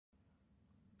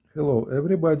Hello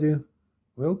everybody,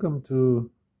 welcome to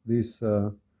this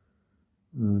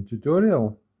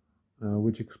tutorial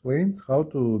which explains how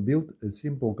to build a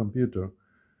simple computer.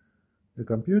 The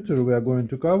computer we are going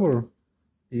to cover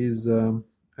is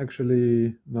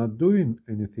actually not doing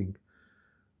anything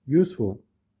useful,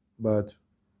 but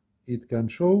it can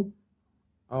show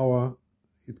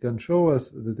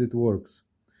us that it works.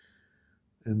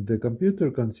 And the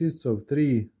computer consists of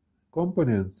three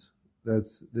components.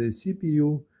 That's the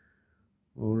CPU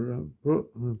or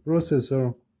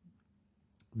processor,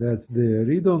 that's the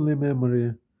read-only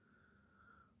memory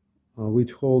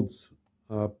which holds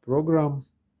a program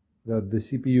that the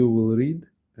CPU will read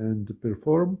and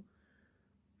perform,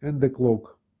 and the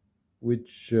clock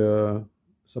which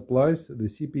supplies the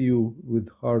CPU with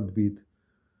heartbeat.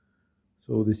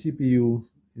 So the CPU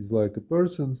is like a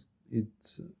person,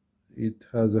 it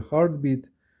has a heartbeat,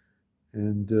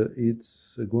 and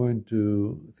it's going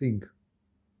to think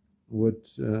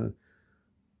what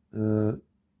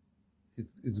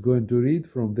it's going to read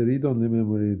from the read-only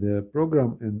memory, the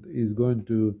program, and is going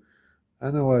to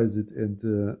analyze it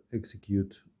and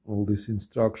execute all these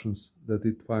instructions that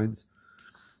it finds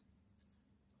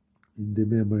in the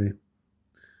memory.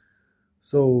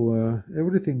 So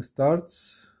everything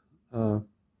starts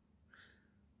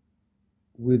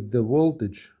with the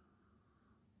voltage,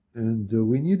 and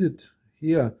we need it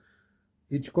here.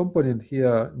 Each component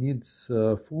here needs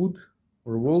food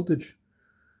or voltage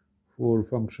for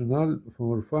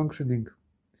functioning,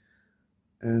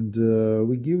 and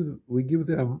we give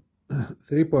them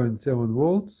 3.7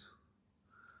 volts.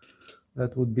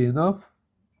 That would be enough.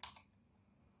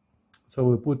 So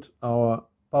we put our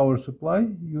power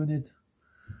supply unit,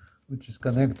 which is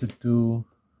connected to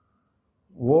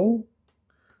wall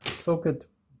socket,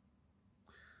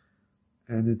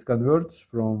 and it converts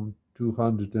from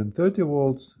 230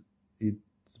 volts, it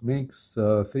makes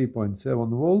 3.7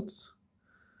 volts,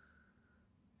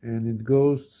 and it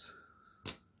goes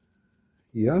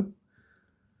here.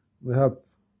 We have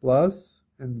plus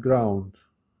and ground.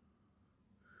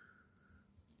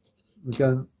 We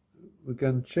can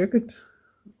check it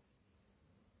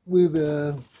with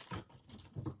a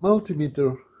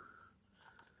multimeter.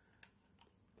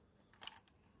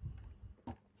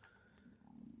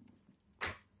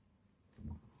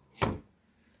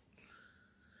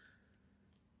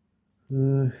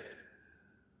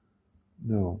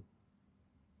 No.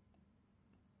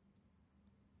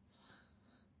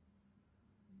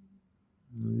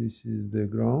 This is the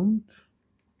ground.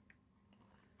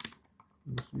 I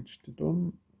switched it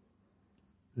on,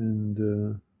 and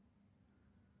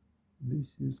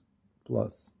this is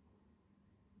plus.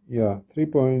 Yeah,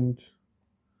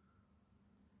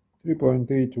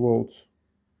 3.8 volts.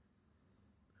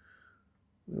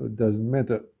 It doesn't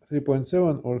matter,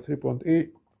 3.7 or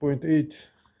 3.8,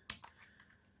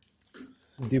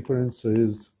 difference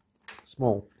is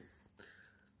small.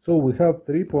 So we have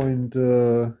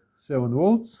 3.7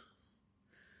 volts.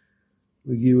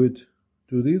 We give it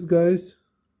to these guys,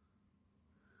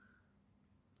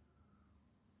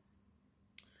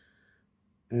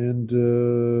 and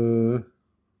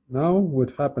now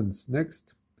what happens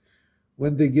next?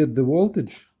 When they get the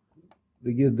voltage,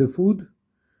 they get the food,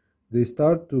 they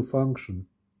start to function.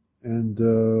 And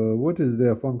what is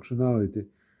their functionality?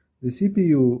 The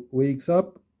CPU wakes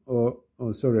up, the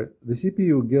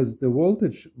CPU gets the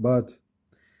voltage, but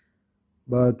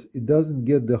it doesn't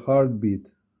get the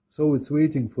heartbeat, so it's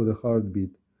waiting for the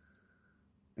heartbeat.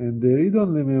 And the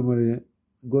read-only memory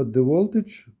got the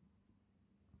voltage,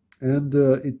 and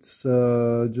it's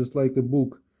just like a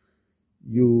book.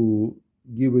 You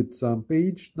give it some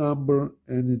page number,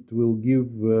 and it will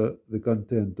give the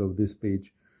content of this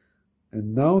page.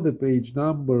 And now the page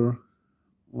number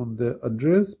on the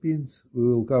address pins, we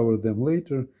will cover them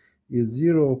later, is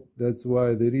 0. That's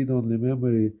why the read-only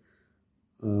memory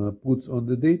puts on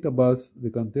the data bus the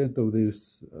content of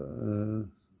this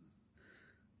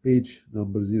page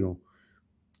number 0.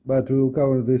 But we will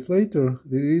cover this later.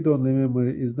 The read-only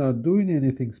memory is not doing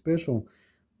anything special,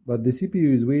 but the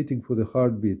CPU is waiting for the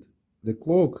heartbeat. The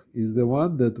clock is the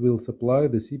one that will supply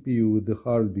the CPU with the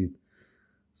heartbeat.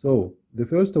 So,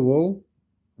 first of all,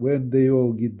 when they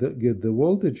all get the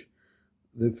voltage,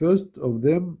 the first of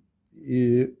them,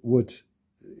 what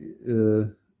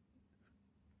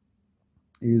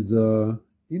is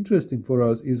interesting for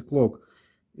us is clock.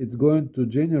 It's going to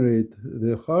generate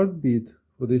the heartbeat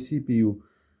for the CPU,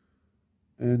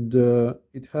 and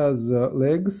it has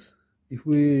legs. If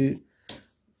we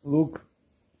look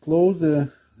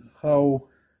closer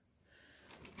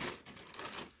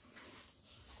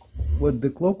what the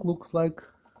clock looks like,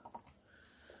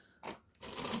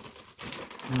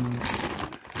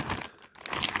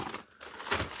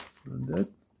 that.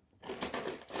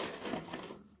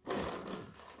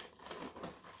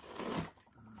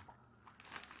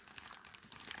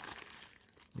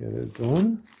 Get it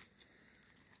on.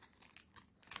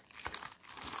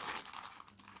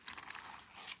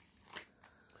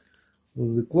 So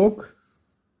the clock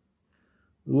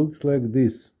looks like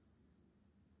this.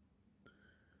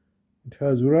 It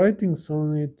has writings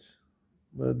on it,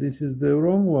 but this is the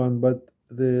wrong one, but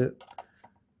this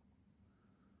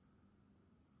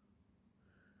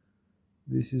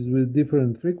is with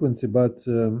different frequency, but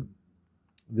the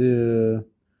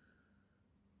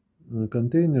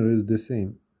container is the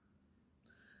same.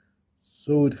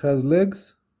 So it has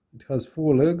legs, it has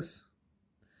 4 legs,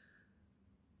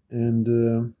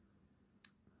 and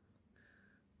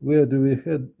where do we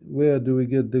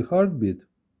get the heartbeat?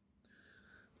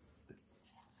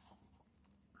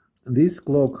 This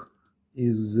clock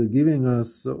is giving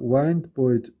us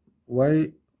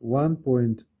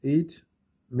 1.8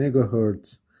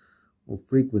 megahertz of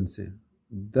frequency.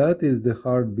 That is the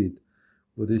heartbeat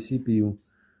for the CPU,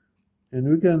 and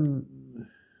we can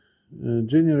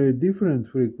generate different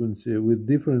frequency with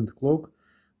different clock,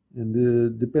 and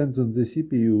depends on the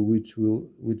CPU which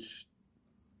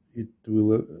it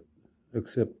will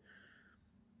accept.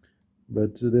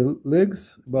 But the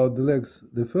legs,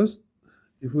 the first,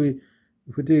 if we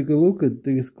take a look at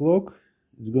this clock,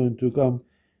 it's going to come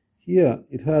here.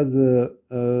 It has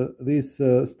this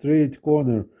straight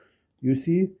corner, you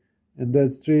see, and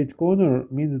that straight corner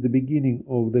means the beginning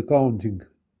of the counting.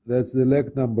 That's the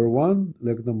leg number 1,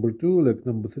 leg number 2, leg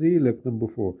number 3, leg number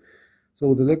 4.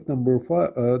 So the leg number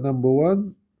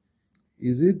 1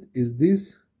 is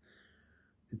this.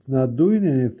 It's not doing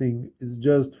anything, it's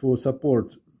just for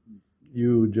support.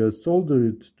 You just solder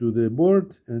it to the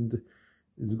board and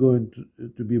it's going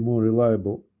to be more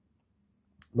reliable,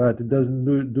 but it doesn't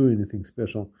do anything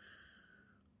special.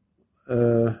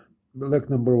 Leg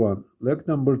number 1. Leg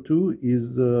number 2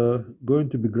 is going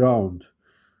to be ground.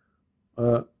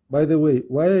 By the way,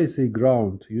 why I say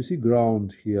ground? You see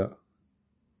ground here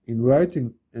in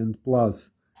writing and plus.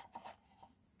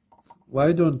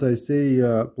 Why don't I say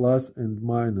plus and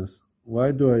minus?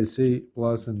 Why do I say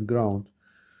plus and ground?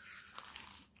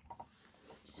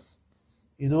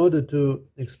 In order to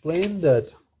explain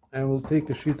that, I will take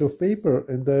a sheet of paper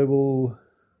and I will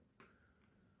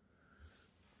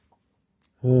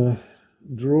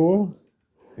draw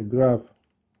a graph.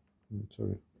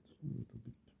 Sorry.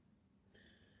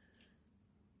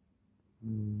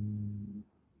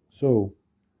 So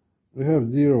we have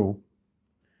 0.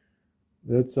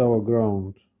 That's our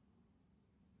ground.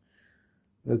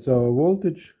 That's our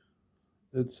voltage.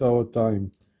 That's our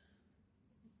time.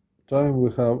 Time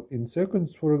we have in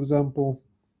seconds, for example.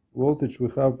 Voltage we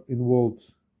have in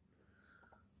volts.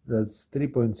 That's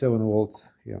 3.7 volts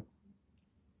here.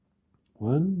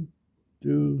 1,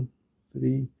 2,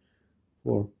 3,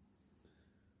 4.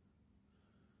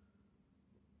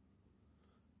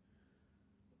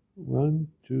 One,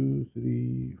 2,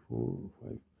 3, 4,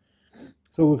 5.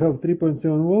 So we have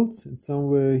 3.7 volts. It's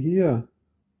somewhere here,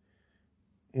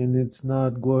 and it's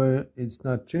not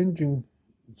changing.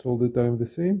 It's all the time the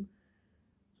same.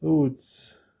 So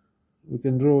we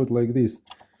can draw it like this.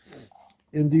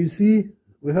 And you see,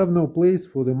 we have no place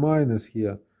for the minus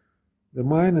here. The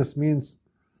minus means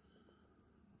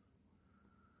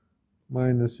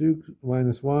minus 6,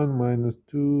 minus 1, minus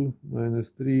 2, minus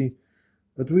 3.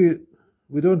 But we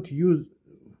don't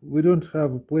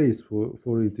have a place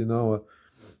for it in our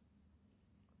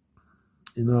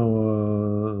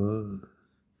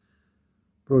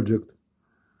project,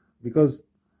 because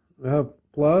we have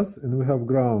plus and we have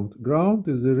ground. Ground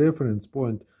is the reference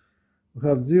point. We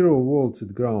have 0 volts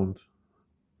at ground.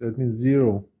 That means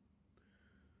 0,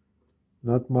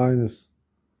 not minus.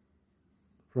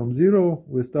 From 0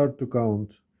 we start to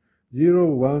count.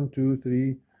 0, 1, 2,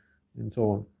 3, and so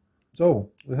on.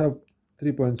 So we have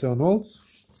 3.7 volts.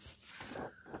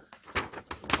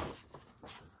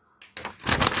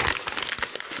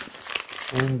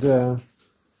 And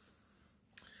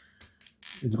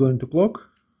it's going to clock,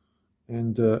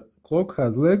 and clock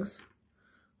has legs.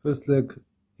 First leg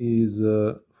is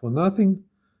for nothing.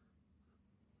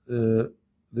 The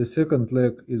second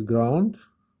leg is ground.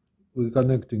 We're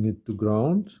connecting it to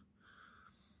ground.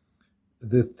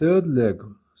 The third leg,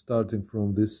 starting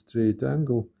from this straight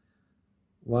angle,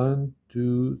 1,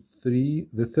 2, 3.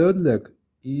 The third leg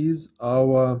is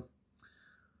our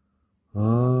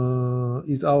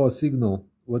signal.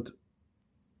 What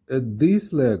at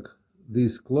this leg,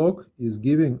 this clock is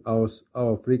giving us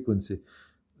our frequency.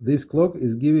 This clock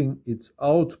is giving its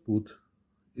output,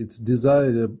 its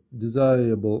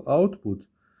desirable output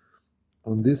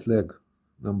on this leg.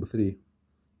 number 3.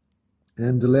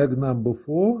 And leg number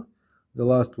 4, the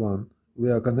last one, we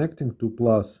are connecting to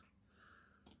plus,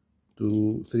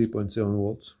 to 3.7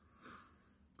 volts.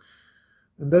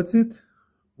 And that's it.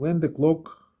 When the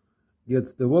clock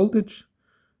gets the voltage,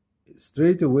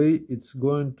 straight away it's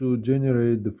going to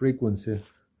generate the frequency.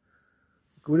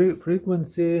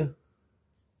 Frequency,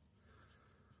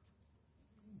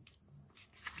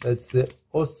 that's the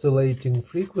oscillating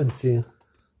frequency,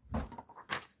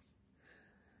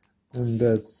 and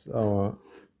that's our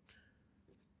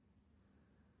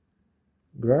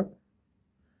graph.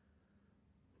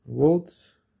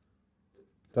 Volts,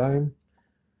 time,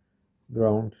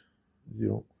 ground,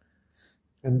 0.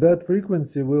 And that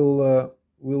frequency will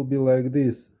be like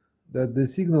this, that the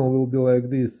signal will be like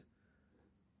this.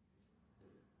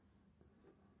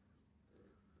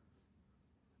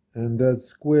 And that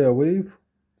square wave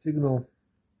signal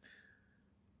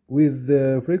with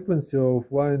the frequency of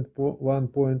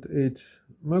 1.8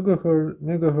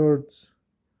 megahertz.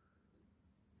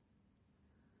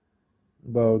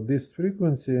 About this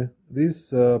frequency,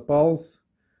 this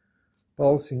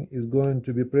pulsing is going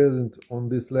to be present on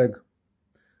this leg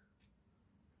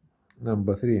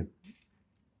number 3,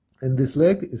 and this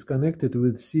leg is connected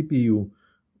with CPU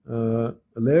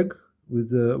leg, with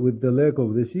the leg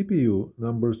of the CPU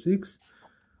number 6,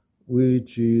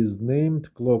 which is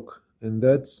named clock, and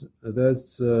that's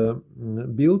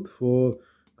built for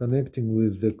connecting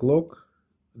with the clock.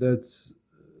 That's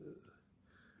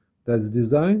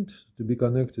designed to be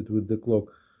connected with the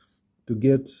clock to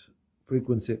get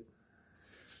frequency.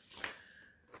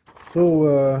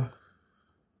 So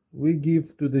we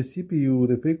give to the CPU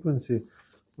the frequency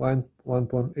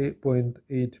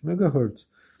 1.8 megahertz,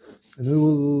 and we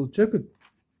will check it.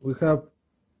 We have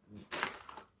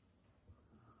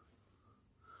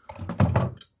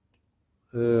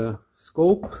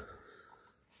scope.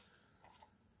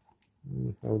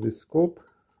 We have this scope.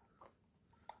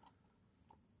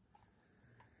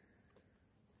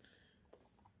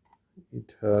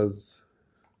 It has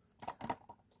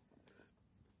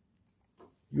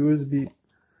USB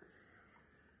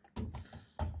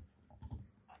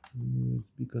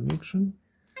connection,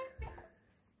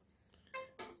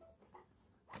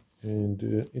 and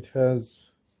it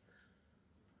has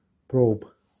probe.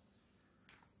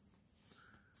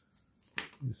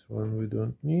 This one we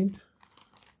don't need.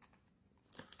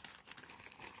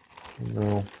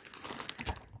 No.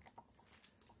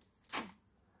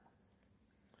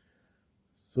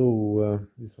 So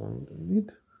this one we don't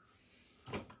need.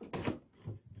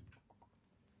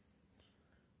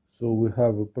 So we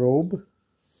have a probe,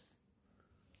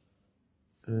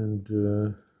 and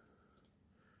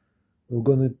we're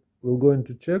going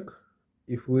to check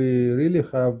if we really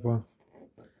have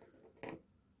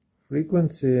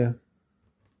frequency.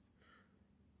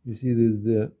 You see, this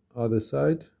the other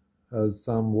side has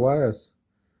some wires,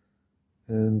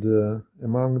 and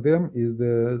among them is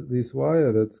this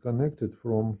wire that's connected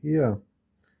from here,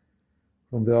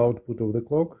 from the output of the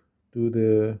clock to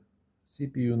the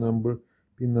CPU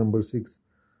pin number 6,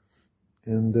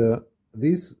 and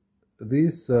this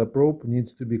probe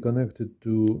needs to be connected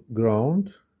to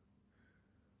ground.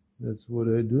 That's what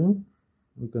I do.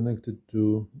 We connect it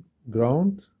to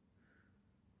ground.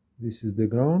 This is the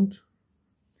ground,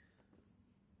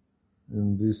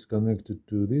 and this connected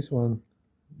to this one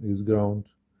is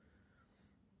ground.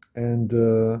 And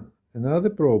another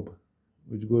probe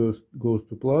which goes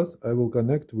to plus, I will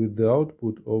connect with the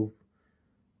output of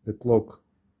the clock,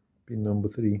 pin number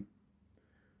 3.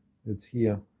 It's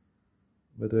here,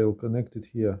 but I'll connect it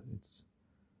here.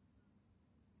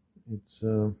 It's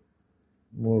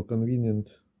more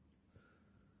convenient.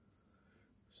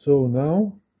 So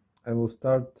now I will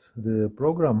start the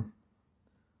program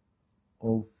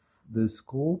of the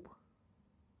scope.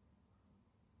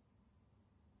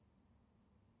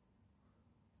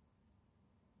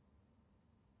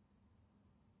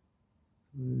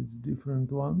 It's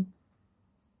different one.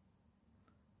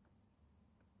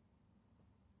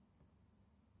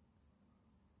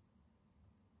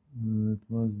 It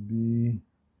must be,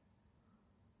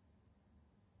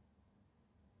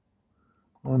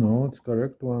 oh no, it's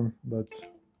correct one, but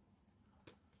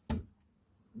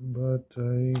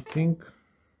I think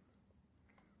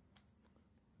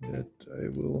that I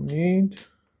will need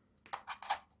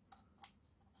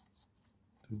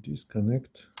to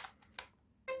disconnect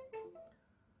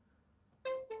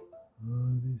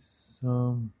this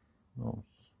mouse.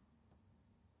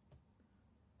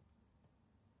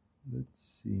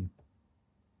 Let's see.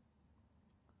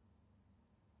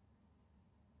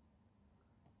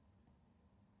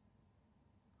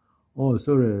 Oh,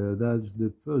 sorry, that's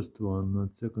the first one, not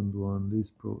second one.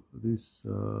 This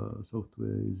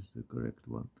software is the correct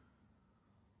one.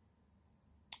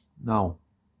 Now,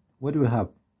 what do we have?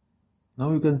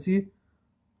 Now you can see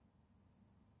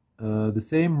the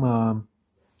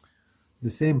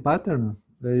same pattern,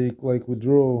 like we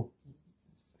draw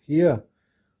here,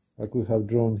 like we have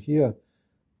drawn here,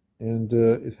 and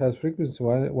it has frequency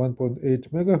 1.8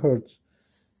 megahertz.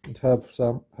 It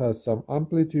has some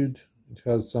amplitude. It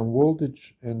has some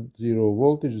voltage and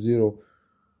voltage zero,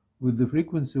 with the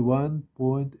frequency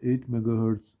 1.8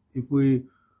 megahertz. If we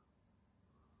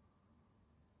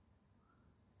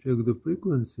check the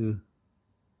frequency,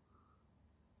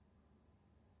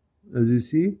 as you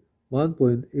see,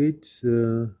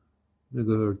 1.8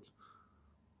 megahertz.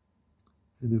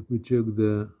 And if we check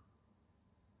the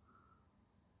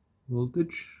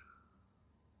voltage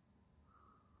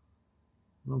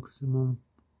maximum,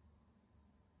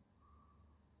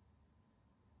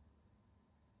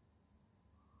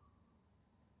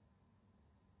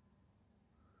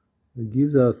 it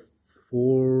gives us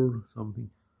 4 something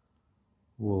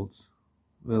volts.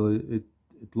 Well, it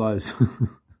lies.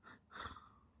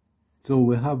 So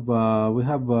we have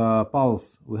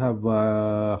pulse, we have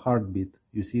heartbeat.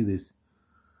 You see this,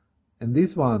 and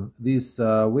this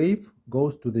wave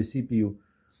goes to the CPU,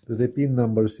 to the pin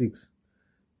number 6.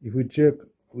 If we check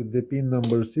with the pin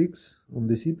number 6 on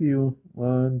the CPU,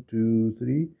 1, 2,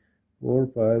 3, 4,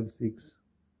 5, 6,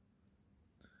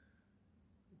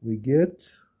 we get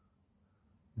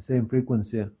the same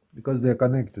frequency because they are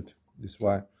connected this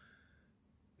way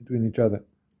between each other.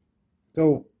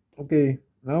 So okay,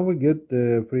 now we get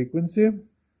the frequency.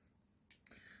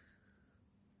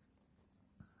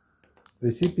 The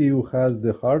CPU has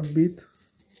the heartbeat,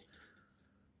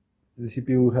 the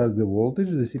CPU has the voltage,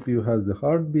 the CPU has the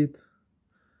heartbeat,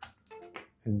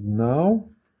 and now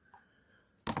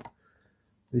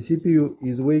the CPU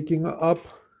is waking up,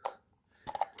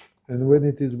 and when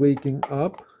it is waking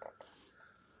up,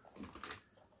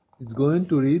 it's going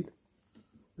to read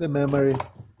the memory,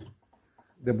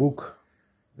 the book.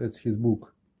 That's his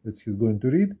book that he's going to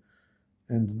read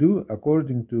and do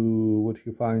according to what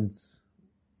he finds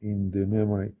in the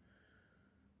memory.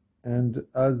 And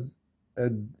as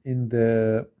in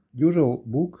the usual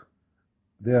book,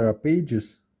 there are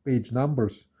page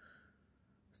numbers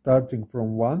starting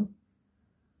from 1,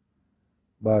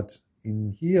 but in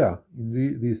here,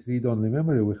 in this read-only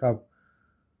memory, we have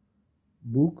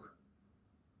book,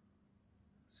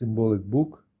 symbolic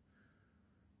book,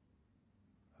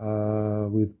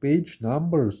 with page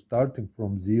numbers starting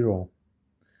from 0.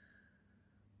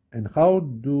 And how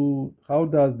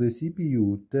does the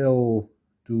CPU tell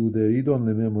to the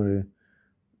read-only memory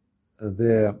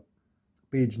the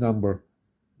page number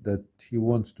that he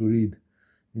wants to read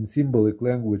in symbolic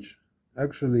language?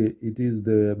 Actually, it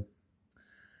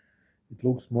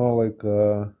looks more like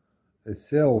a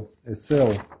cell.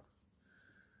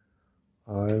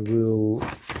 I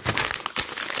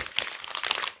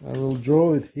will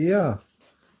draw it here.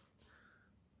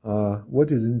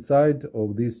 What is inside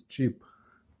of this chip?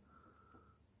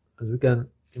 As you can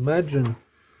imagine,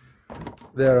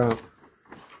 there are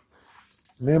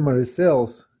memory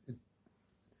cells.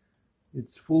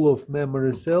 It's full of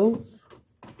memory cells,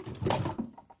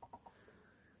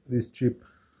 this chip.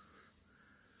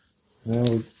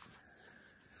 Now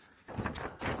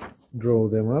draw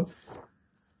them up.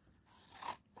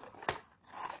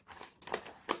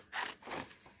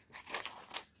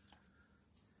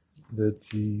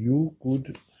 That you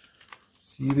could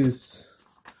see this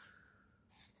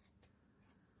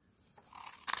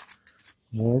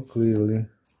more clearly.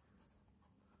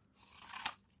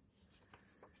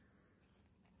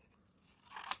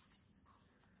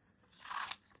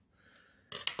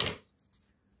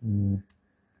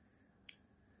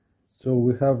 So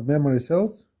we have memory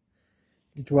cells.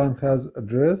 Each one has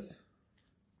address.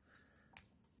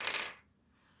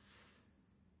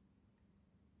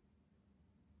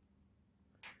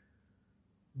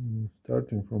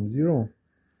 Starting from 0.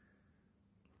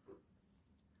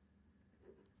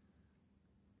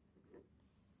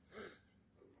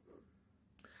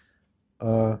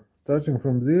 Starting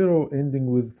from 0,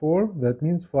 ending with 4, that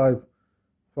means 5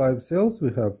 cells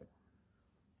we have.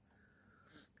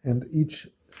 And each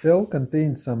cell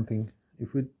contains something.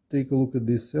 If we take a look at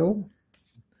this cell,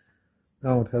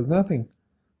 now it has nothing.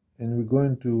 And we're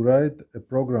going to write a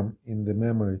program in the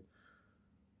memory.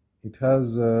 It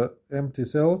has empty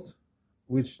cells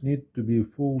which need to be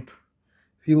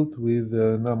filled with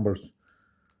numbers.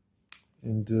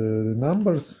 And the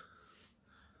numbers,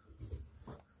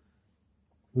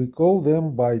 we call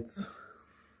them bytes.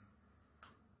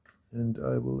 and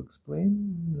I will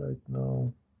explain right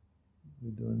now.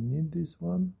 We don't need this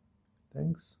one,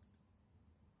 thanks.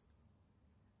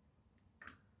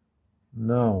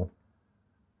 Now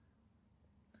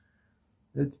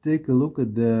let's take a look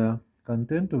at the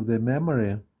content of the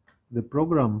memory, the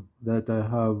program that I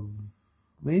have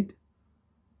made.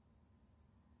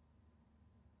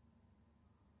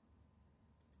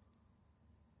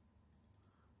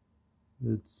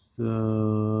 It's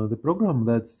the program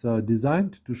that's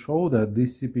designed to show that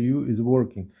this CPU is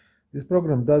working. This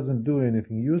program doesn't do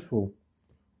anything useful,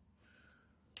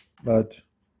 but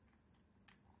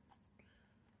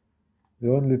the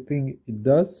only thing it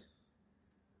does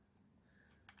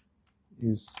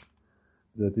is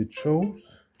that it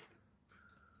shows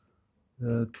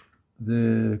that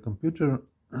the computer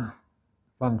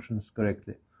functions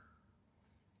correctly.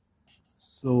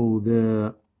 So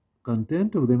the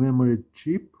content of the memory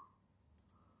chip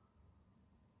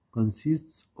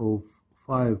consists of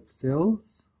 5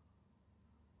 cells,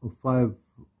 of 5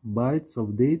 bytes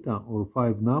of data, or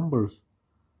 5 numbers,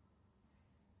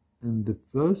 and the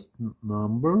first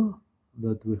number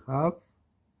that we have,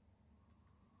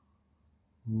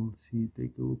 we'll see,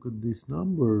 take a look at these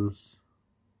numbers.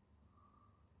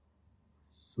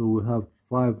 So we have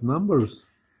 5 numbers.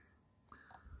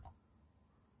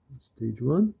 Stage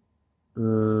 1,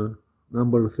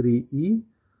 number 3E.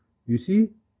 You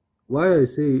see why I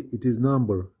say it is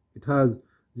number? It has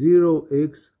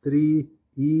 0x3e.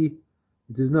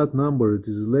 It is not number, it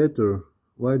is letter.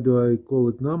 Why do I call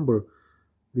it number?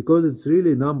 Because it's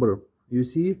really number. You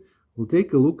see, we'll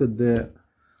take a look at the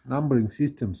numbering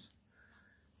systems.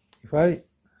 If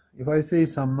I say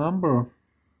some number,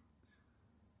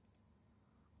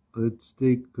 let's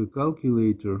take a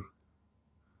calculator.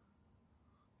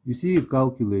 You see a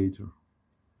calculator,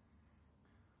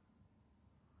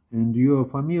 and you are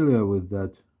familiar with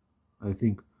that, I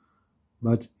think.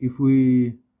 But if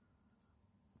we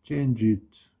change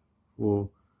it for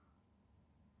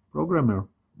programmer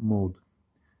mode,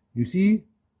 you see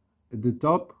at the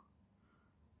top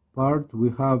part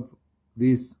we have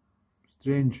these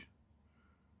strange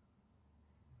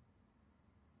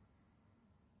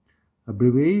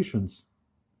abbreviations,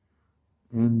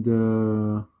 and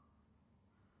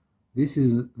this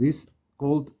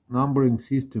called numbering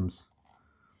systems.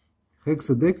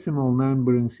 Hexadecimal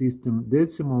numbering system,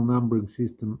 decimal numbering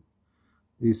system.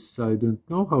 This I don't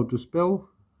know how to spell.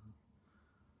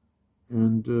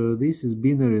 And this is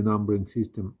binary numbering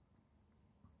system.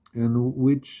 And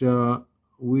which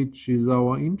is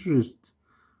our interest,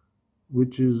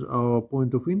 which is our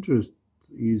point of interest,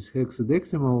 is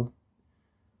hexadecimal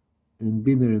and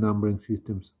binary numbering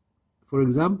systems. For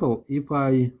example, if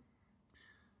I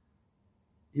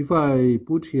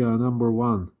put here number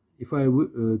 1, if I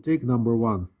take number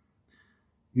 1,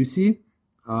 you see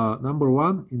number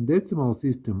 1 in decimal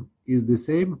system is the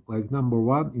same like number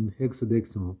 1 in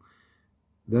hexadecimal.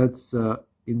 That's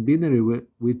in binary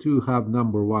we too have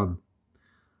number 1.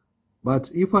 But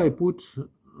if I put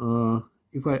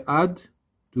if I add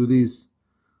to this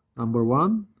number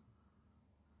 1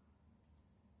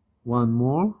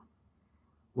 more,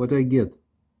 what I get?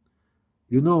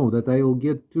 You know that I will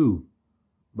get 2.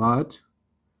 But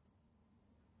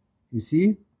you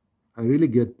see, I really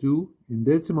get 2 in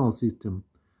decimal system.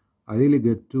 I really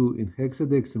get 2 in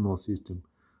hexadecimal system.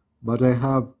 But I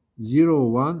have 0,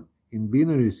 1 in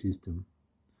binary system.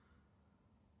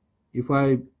 If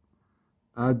I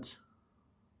add,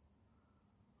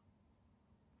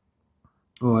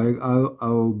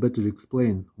 I'll better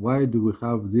explain why do we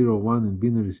have 0, 1 in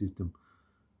binary system.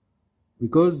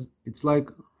 Because it's like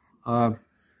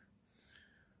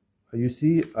you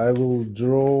see, I will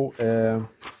draw a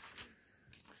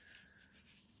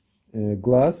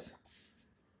glass.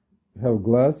 We have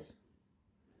glass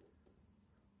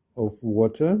of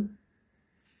water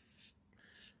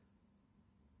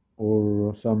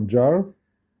or some jar,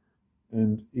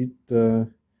 and it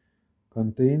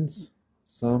contains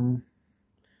some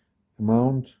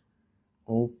amount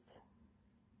of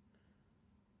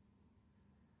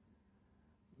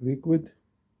liquid.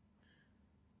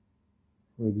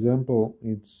 For example,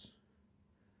 it's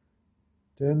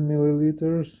 10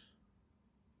 milliliters,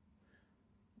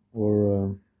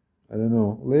 or I don't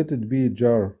know, let it be a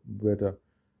jar better.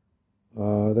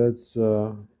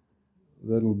 That'll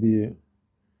be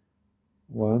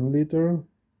 1 liter,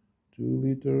 2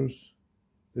 liters,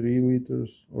 3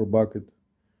 liters, or bucket,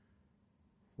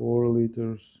 4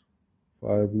 liters,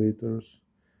 5 liters.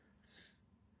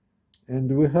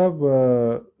 And we have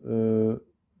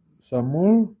some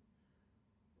more.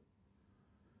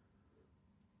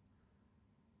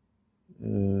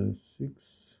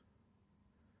 6,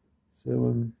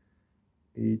 7,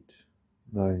 8,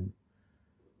 9.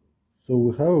 So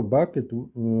we have a bucket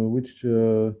which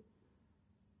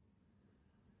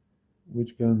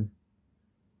can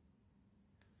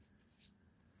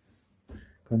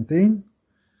contain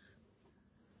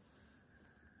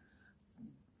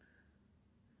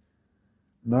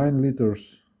 9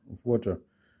 liters of water.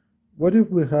 What if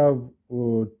we have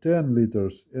 10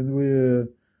 liters and we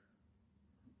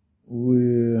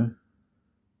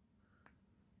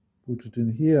put it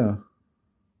in here?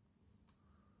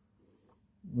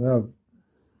 We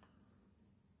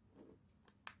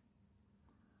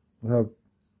have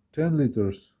 10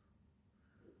 liters.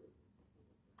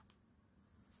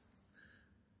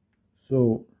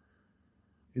 So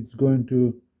it's going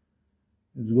to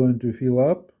fill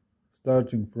up,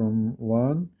 starting from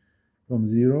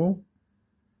 0,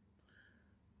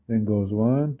 then goes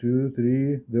 1, 2,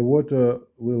 3. The water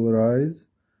will rise,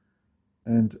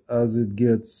 and as it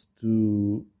gets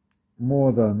to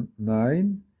more than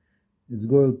 9, it's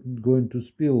going to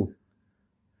spill.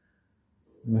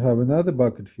 We have another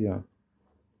bucket here.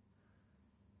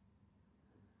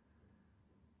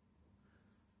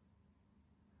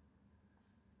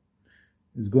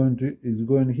 It's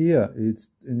going here. It's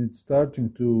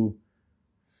starting to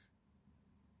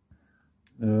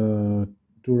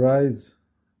rise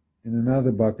in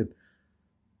another bucket,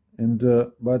 and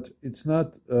but it's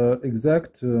not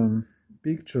exact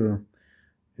picture.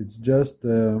 It's just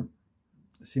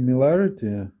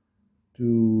similarity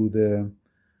to the.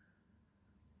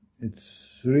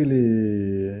 It's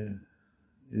really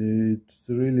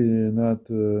not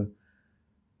the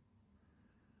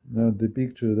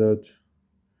picture that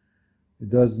it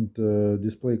doesn't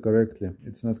display correctly.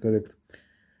 It's not correct.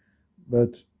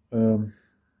 But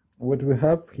what we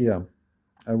have here,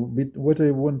 what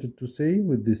I wanted to say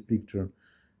with this picture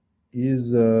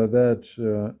is that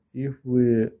if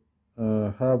we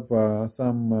have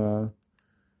some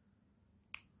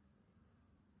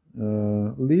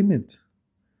limit,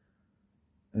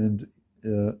 and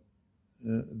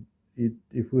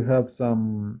if we have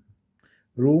some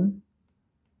room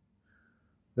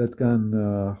that can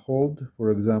hold,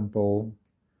 for example,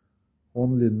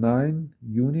 only 9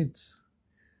 units,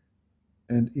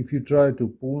 and if you try to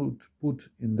put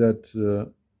in that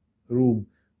room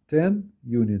 10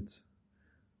 units,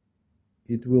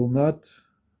 it will not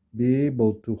be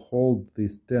able to hold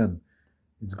this 10.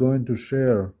 It's going to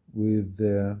share with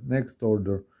the next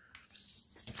order.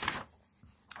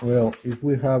 Well, if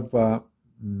we have, for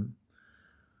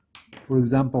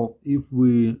example, if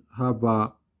we have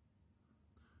a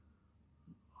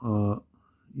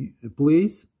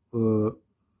place,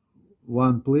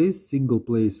 one place, single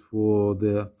place for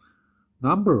the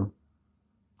number,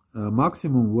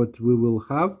 maximum what we will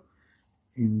have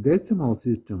in decimal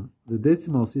system. The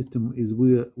decimal system is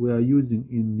we are using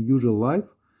in usual life,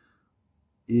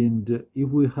 and if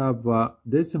we have a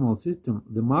decimal system,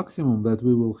 the maximum that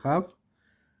we will have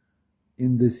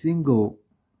in the single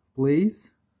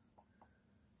place,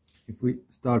 if we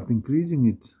start increasing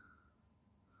it,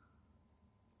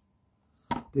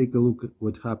 take a look at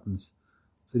what happens.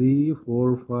 3,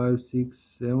 4, 5, 6,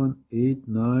 7, 8,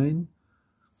 9,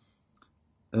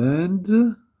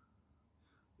 and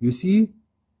you see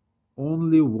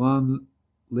only one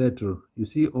letter, you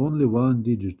see only one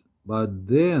digit, but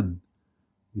then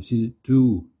you see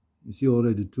 2, you see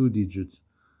already 2 digits.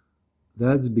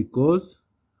 That's because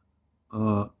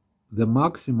the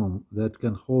maximum that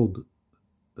can hold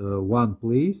one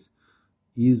place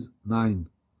is 9,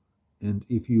 and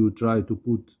if you try to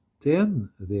put 10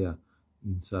 there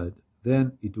inside,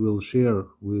 then it will share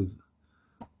with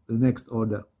the next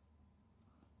order.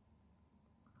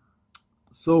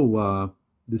 So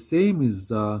the same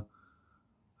is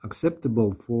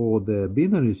acceptable for the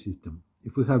binary system.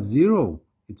 If we have 0,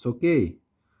 it's okay.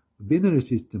 The binary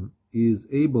system is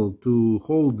able to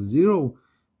hold 0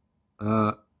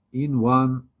 in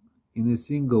a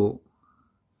single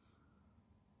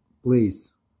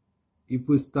place. If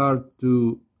we start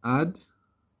to add,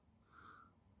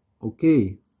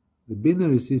 okay, the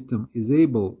binary system is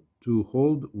able to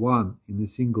hold 1 in a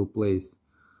single place.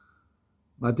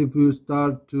 But if you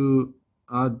start to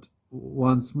add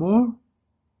once more,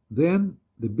 then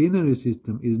the binary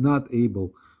system is not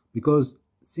able, because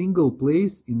single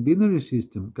place in binary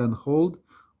system can hold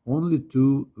only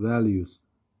 2 values,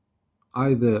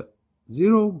 either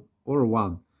 0 or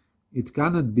 1. It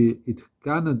cannot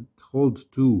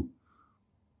hold 2.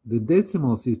 The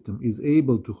decimal system is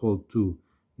able to hold 2.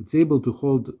 It's able to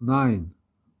hold 9,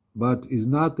 but is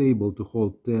not able to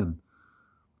hold 10.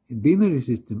 In binary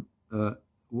system,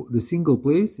 the single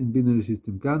place in binary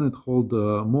system cannot hold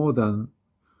more than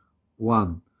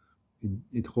 1.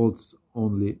 it holds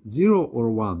only 0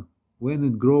 or 1. When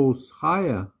it grows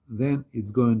higher, then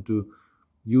it's going to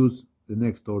use the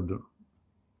next order.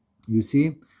 You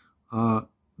see,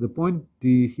 the point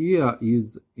here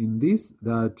is in this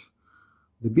that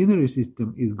the binary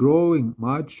system is growing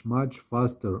much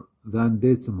faster than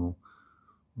decimal,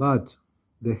 but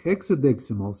the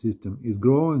hexadecimal system is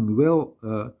growing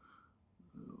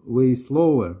way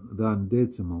slower than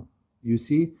decimal. You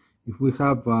see, if we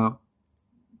have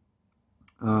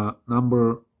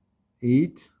number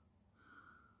 8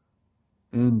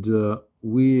 and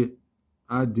we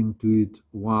adding to it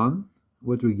 1,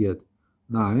 what we get?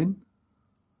 9.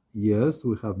 Yes,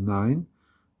 we have 9.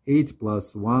 8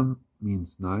 plus 1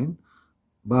 means 9.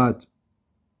 But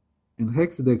in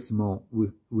hexadecimal,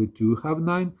 we too have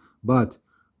 9. But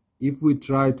if we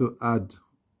try to add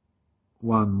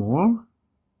 1 more,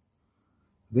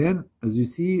 then, as you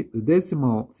see, the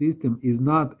decimal system is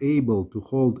not able to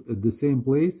hold at the same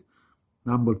place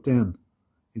number 10.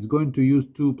 It's going to use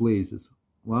 2 places.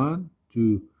 1,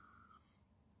 2.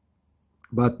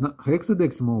 But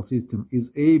hexadecimal system is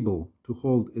able to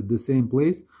hold at the same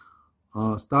place,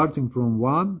 starting from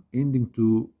 1, ending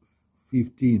to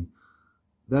 15.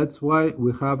 That's why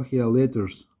we have here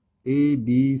letters A,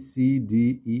 B, C,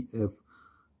 D, E, F.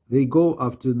 They go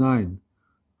after 9.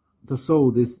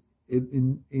 So this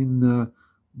in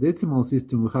decimal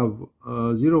system we have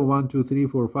 0, 1, 2, 3,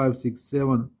 4, 5, 6,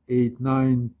 7, 8,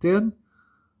 9, 10,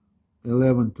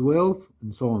 11, 12,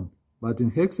 and so on. But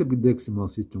in hexadecimal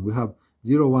system we have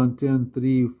 0, 1, 10,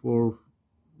 3, 4,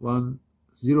 1,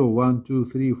 0, 1, 2,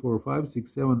 3, 4, 5,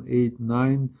 6, 7, 8,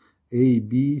 9, A,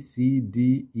 B, C,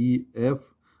 D, E,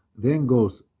 F, then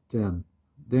goes 10,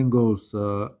 then goes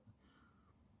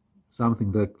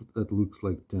something that looks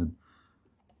like 10.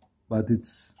 But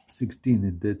it's 16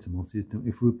 in decimal system.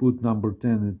 If we put number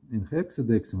 10 in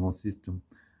hexadecimal system,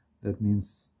 that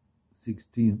means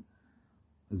 16.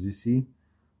 As you see,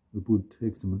 we put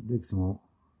hexadecimal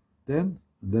 10,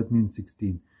 and that means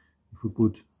 16. If we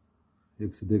put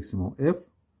hexadecimal F,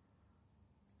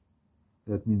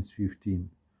 that means 15.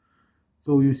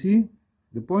 So you see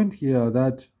the point here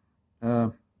that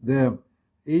the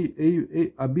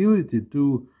ability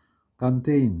to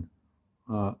contain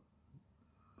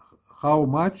how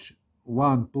much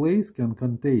one place can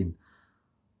contain.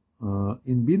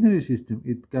 In binary system,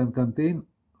 it can contain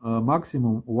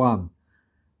maximum 1.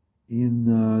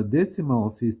 In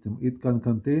decimal system, it can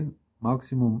contain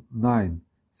maximum 9.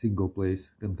 Single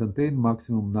place can contain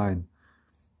maximum 9.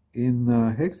 In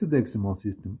hexadecimal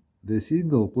system, the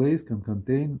single place can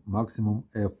contain maximum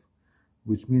F,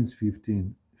 which means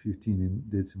 15 in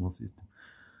decimal system.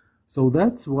 So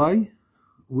that's why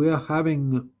we are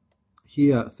having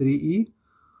here 3e.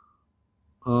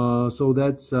 So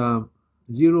that's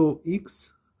 0x.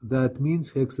 That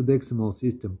means hexadecimal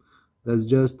system. That's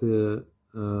just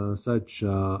such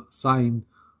a sign.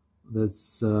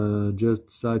 That's just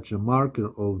such a marker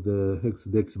of the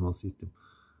hexadecimal system.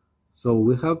 So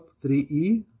we have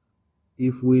 3e.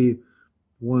 If we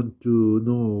want to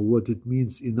know what it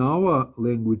means in our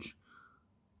language,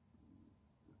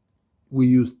 we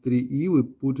use 3e. We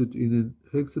put it in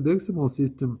a hexadecimal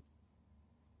system,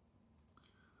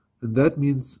 and that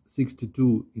means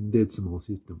 62 in decimal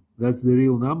system. That's the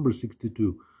real number,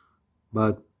 62.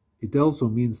 But it also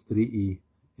means 3e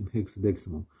in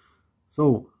hexadecimal.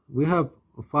 So we have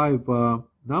 5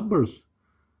 numbers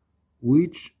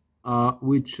which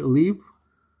live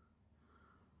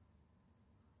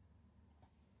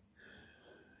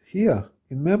here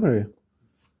in memory,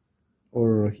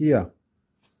 or here.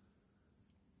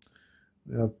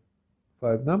 We have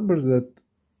 5 numbers that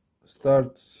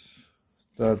start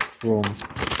from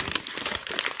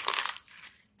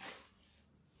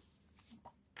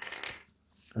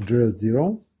address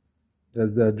 0.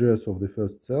 That's the address of the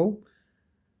first cell,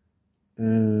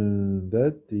 and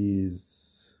that is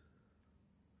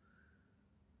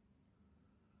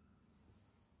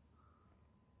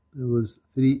it was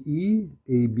 3e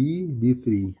AB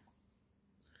D3.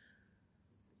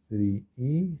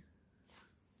 3e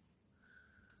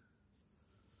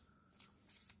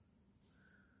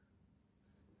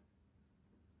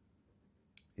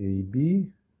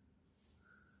AB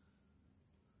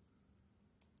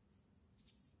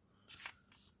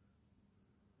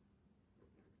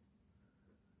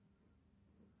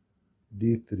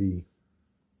D3,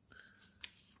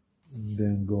 and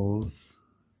then goes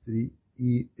 3e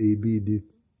AB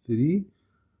D3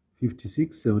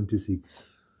 56 76.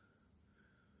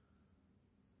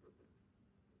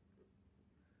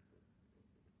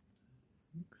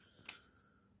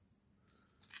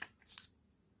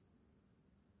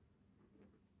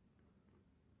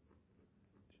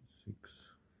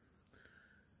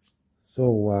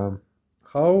 So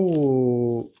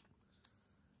how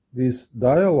this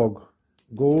dialog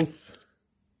goes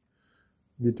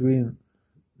between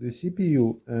the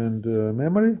CPU and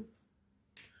memory?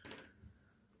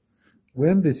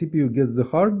 When the CPU gets the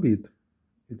heartbeat,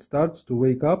 it starts to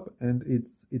wake up and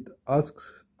it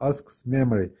asks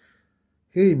memory,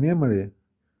 "Hey memory,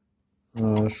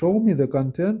 show me the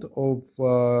content of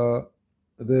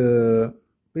the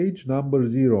page number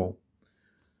 0,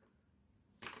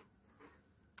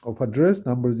 of address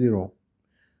number 0."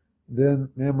 Then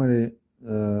memory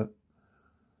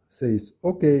says,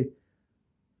 "Okay,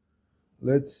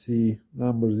 let's see,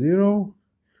 number 0.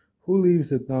 Who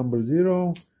lives at number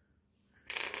 0?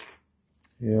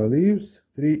 Here lives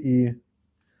 3E.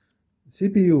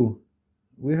 CPU,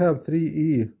 we have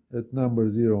 3E at number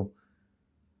 0,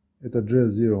 at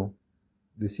address 0.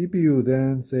 The CPU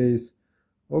then says,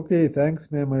 "Okay, thanks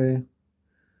memory."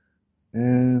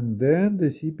 And then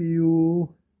the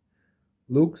CPU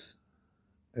looks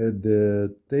at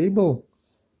the table.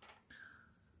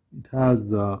 It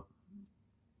has a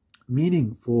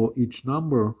meaning for each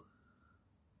number,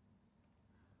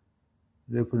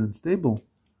 reference table.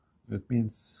 That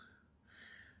means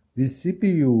this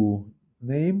CPU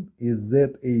name is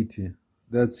Z80.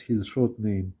 That's his short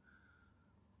name,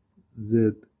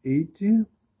 Z80.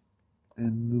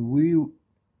 And we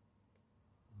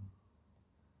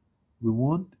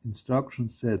want instruction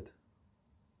set.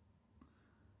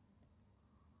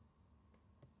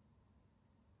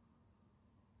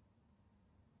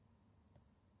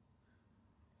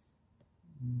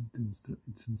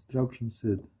 It's instruction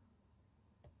set.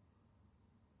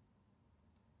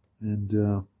 And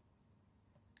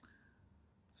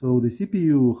so the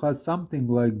CPU has something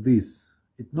like this.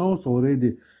 It knows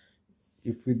already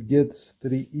if it gets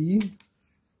 3E,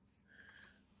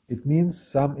 it means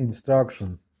some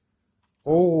instruction.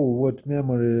 All what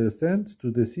memory sends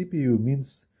to the CPU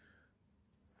means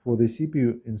for the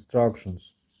CPU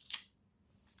instructions.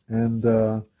 And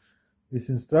these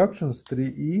instructions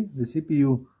 3E, the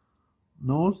CPU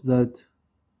knows that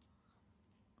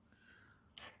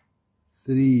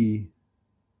 3E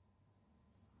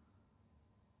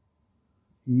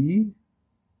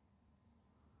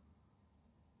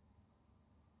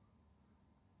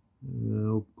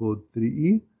code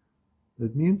 3E,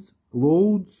 that means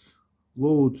load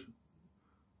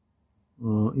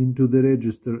into the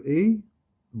register A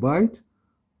byte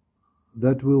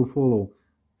that will follow.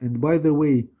 And by the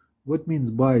way, what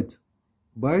means byte?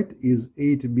 Byte is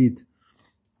 8-bit.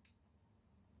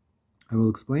 I will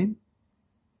explain.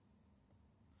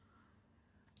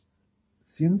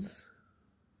 Since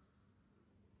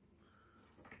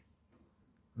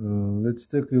let's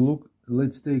take a look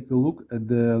at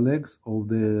the legs of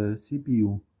the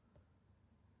CPU.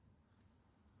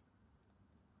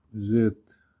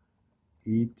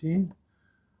 Z80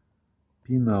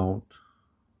 pinout.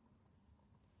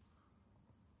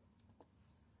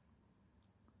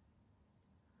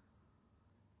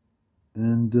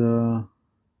 And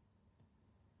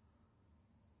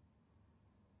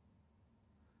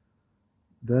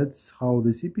that's how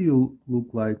the CPU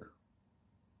look like.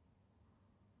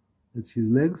 That's his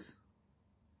legs.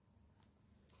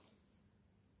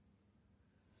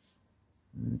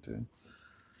 Okay.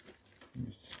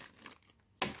 Yes.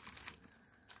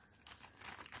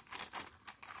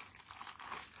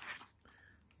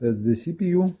 That's the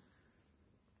CPU,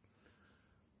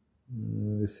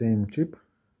 the same chip.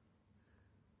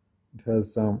 It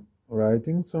has some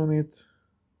writings on it.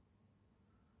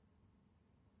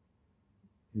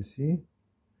 You see,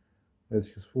 that's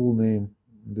his full name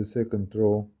in the second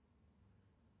row.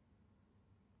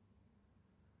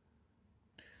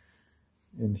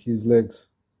 And his legs.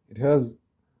 It has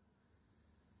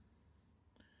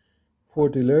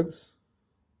 40 legs.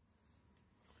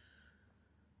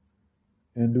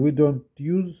 And we don't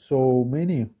use so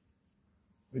many.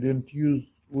 We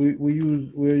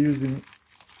are using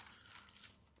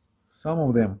some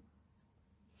of them,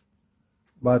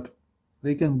 but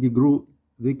they can be grouped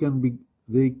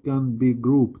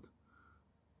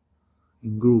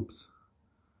in groups.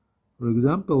 For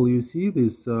example, you see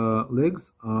these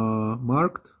legs are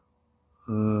marked,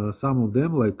 some of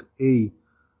them like A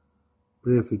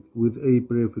prefix, with A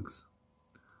prefix.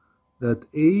 That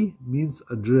A means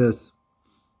address.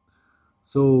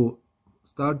 So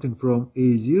starting from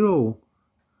A0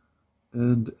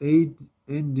 and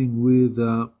ending with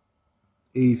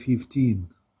A15,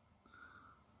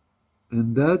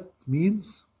 and that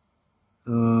means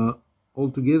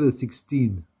altogether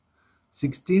 16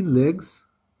 legs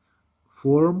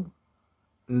form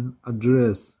an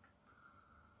address.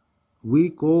 We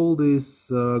call this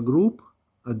group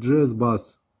address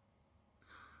bus.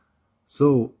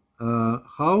 So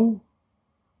how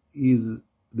is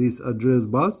this address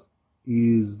bus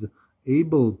is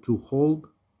able to hold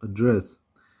address?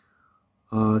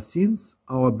 Since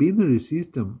our binary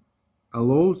system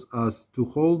allows us to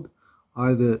hold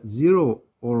either 0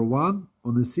 or 1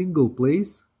 on a single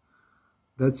place,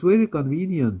 that's very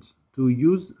convenient to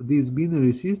use this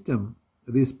binary system,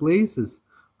 these places,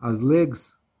 as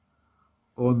legs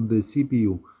on the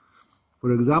CPU.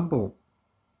 For example,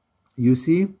 you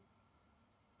see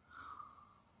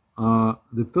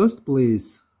the first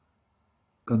place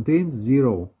contains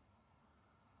 0.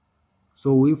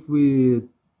 So if we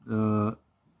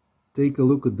take a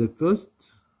look at the first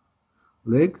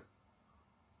leg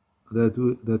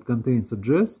that contains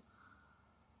address,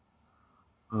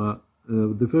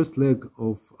 the first leg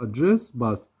of address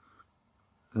bus,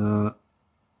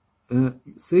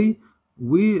 say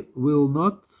we will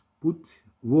not put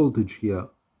voltage here.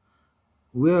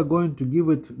 We are going to give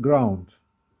it ground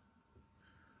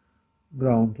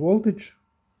voltage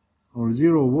or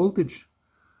 0 voltage,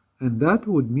 and that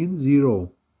would mean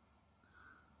 0.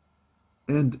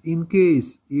 And in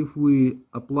case if we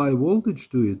apply voltage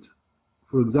to it,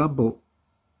 for example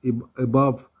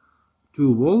above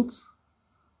 2 volts,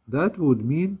 that would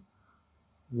mean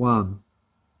 1.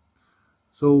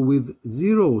 So with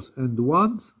zeros and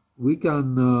ones we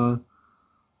can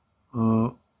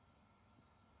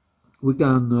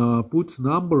put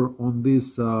number on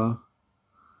this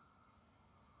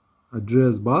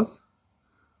address bus,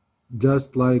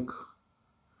 just like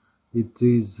it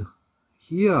is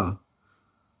here.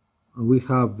 We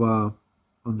have on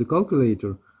the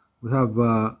calculator, we have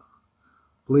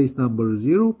place number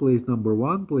 0, place number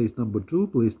 1, place number 2,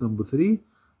 place number 3,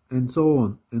 and so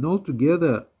on. And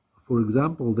altogether, for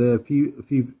example, there are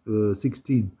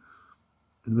 16.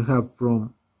 And we have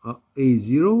from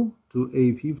A0 to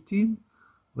A15,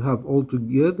 we have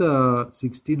altogether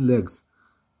 16 legs.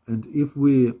 And if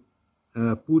we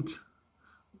encode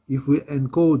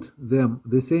them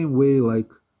the same way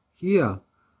like here,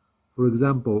 for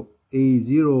example,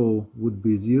 A0 would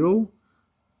be 0,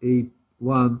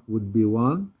 A1 would be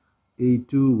 1,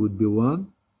 A2 would be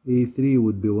 1, A3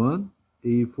 would be 1,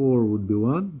 A4 would be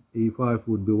 1, A5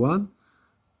 would be 1,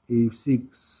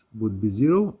 A6 would be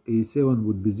 0, A7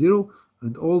 would be 0,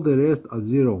 and all the rest are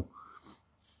 0.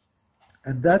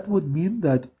 And that would mean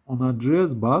that on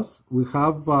address bus we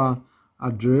have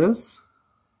address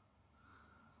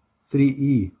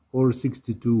 3E or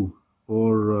 62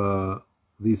 or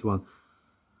this one.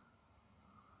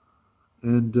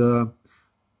 And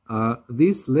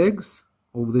these legs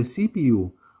of the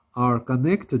CPU are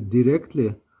connected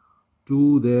directly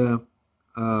to the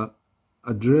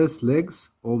address legs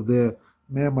of the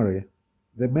memory.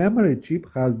 The memory chip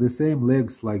has the same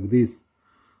legs like this,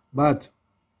 but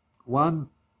one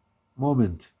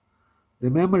moment, the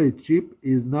memory chip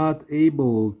is not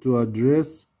able to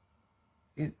address,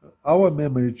 our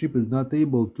memory chip is not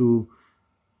able to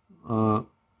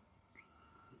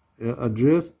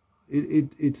address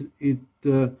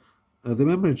the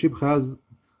memory chip has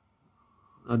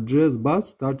address bus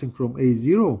starting from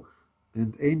A0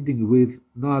 and ending with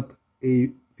not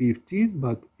A15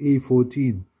 but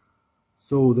A14.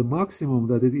 So the maximum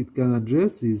that it can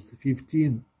address is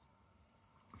 15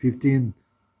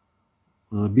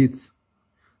 bits.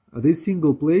 This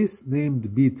single place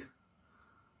named bit,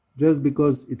 just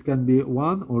because it can be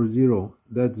 1 or 0.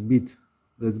 That's bit.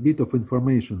 That's bit of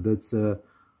information. That's a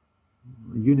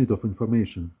unit of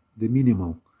information, the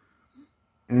minimal.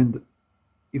 And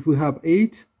if we have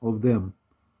 8 of them,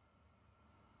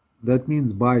 that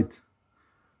means byte.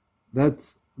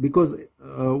 That's because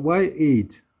why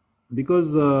 8?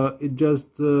 Because it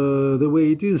just the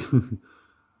way it is.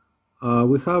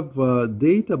 We have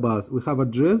data bus, we have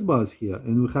address bus here,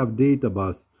 and we have data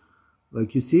bus.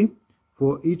 Like you see,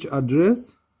 for each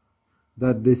address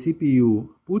that the CPU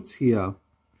puts here,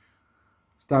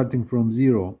 starting from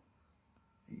 0,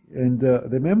 and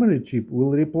the memory chip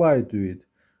will reply to it.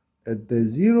 At the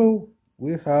 0,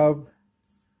 we have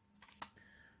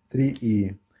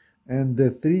 3E, and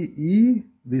the 3E,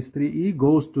 this 3E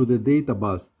goes to the data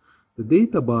bus. The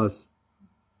data bus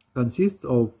consists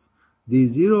of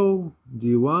D0,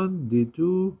 D1,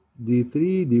 D2,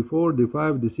 D3, D4,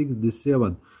 D5, D6,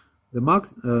 D7.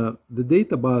 The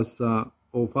data bus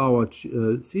of our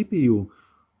CPU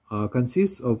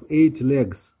consists of 8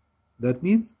 legs. That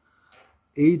means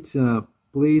 8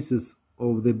 places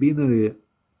of the binary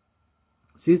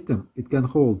system it can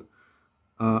hold.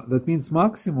 That means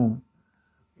maximum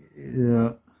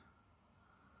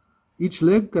each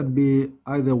leg can be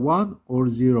either 1 or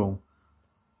 0,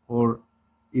 or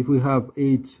if we have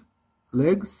 8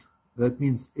 legs, that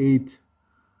means 8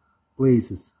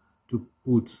 places to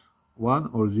put 1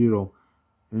 or 0,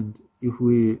 and if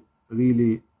we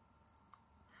really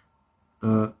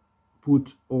put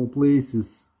all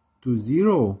places to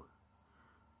 0,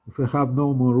 if we have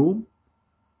no more room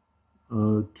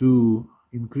to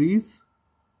increase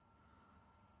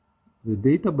the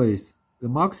database, the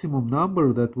maximum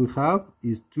number that we have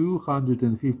is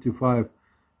 255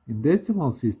 in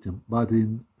decimal system, but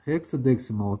in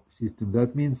hexadecimal system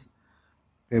that means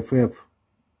FF.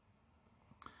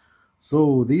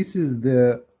 So this is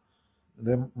the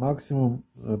maximum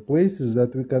places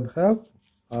that we can have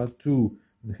are 2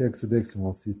 in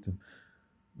hexadecimal system,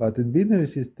 but in binary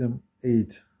system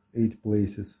 8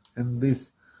 places, and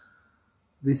this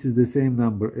is the same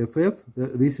number FF.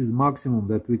 This is maximum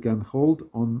that we can hold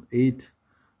on 8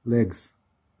 legs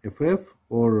FF,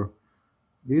 or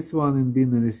this one in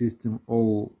binary system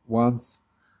all ones,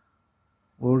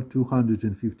 or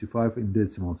 255 in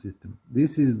decimal system.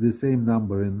 This is the same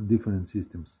number in different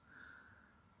systems.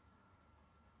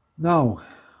 Now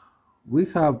we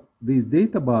have this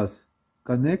data bus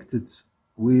connected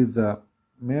with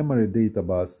memory data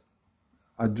bus,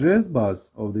 address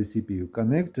bus of the CPU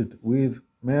connected with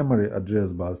memory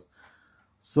address bus.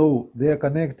 So they are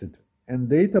connected, and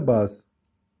data bus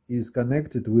is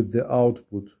connected with the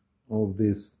output of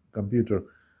this computer.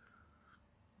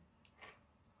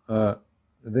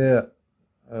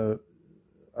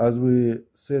 As we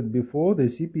said before, the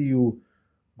CPU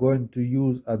going to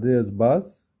use address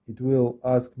bus. It will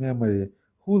ask memory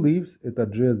who lives at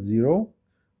address 0.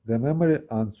 The memory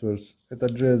answers at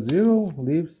address 0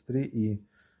 lives 3E,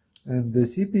 and the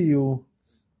CPU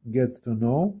gets to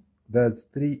know that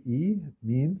 3E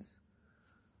means,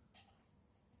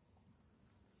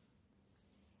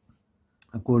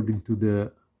 according to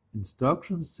the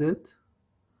instruction set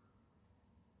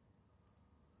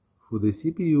for the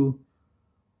CPU,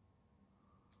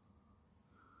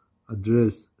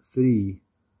 address 3E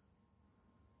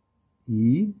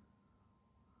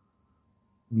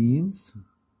means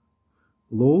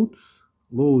load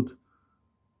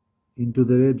into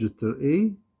the register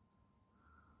A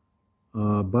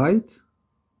byte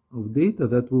of data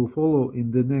that will follow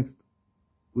in the next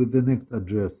with the next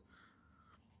address.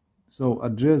 So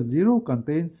address 0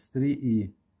 contains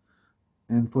 3E,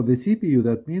 and for the CPU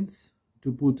that means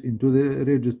to put into the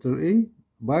register A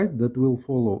byte that will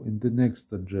follow in the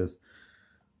next address.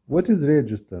 What is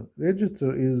register?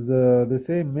 Register is the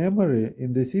same memory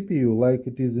in the CPU like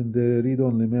it is in the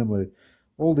read-only memory.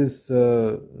 All this,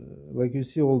 like you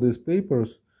see, all these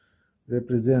papers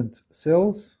represent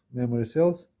cells, memory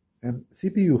cells, and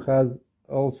CPU has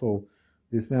also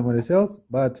these memory cells,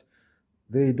 but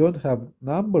they don't have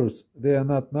numbers. They are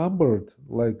not numbered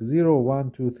like 0,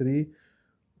 1, 2, 3.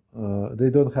 They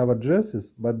don't have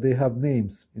addresses, but they have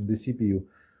names in the CPU.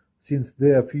 Since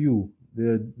they are few, they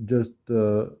are just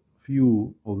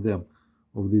few of them,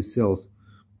 of these cells,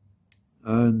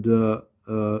 and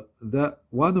that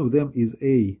one of them is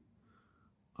A.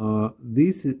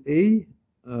 This A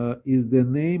is the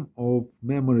name of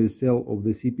memory cell of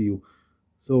the CPU.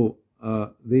 So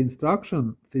the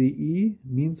instruction 3E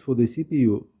means for the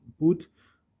CPU put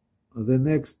the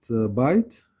next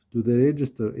byte to the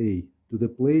register A, to the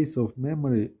place of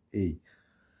memory A.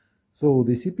 So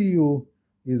the CPU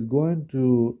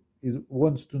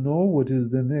wants to know what is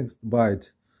the next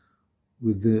byte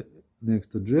with the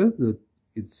next address that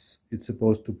it's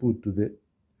supposed to put to the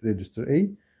register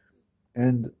A,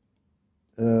 and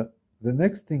the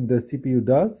next thing the CPU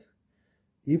does,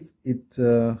 if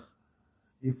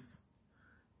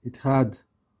it had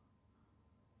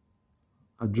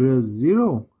address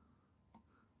 0,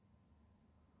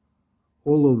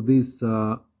 all of these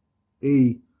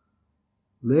A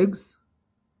legs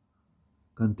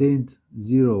contained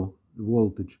 0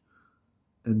 voltage,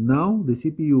 and now the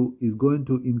CPU is going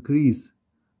to increase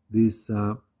this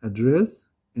address,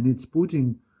 and it's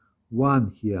putting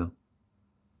 1 here,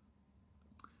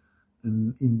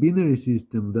 and in binary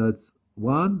system that's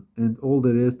 1 and all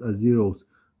the rest are zeros.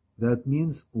 That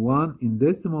means 1 in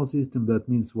decimal system, that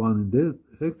means 1 in the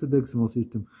hexadecimal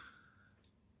system,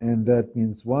 and that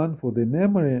means 1 for the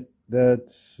memory.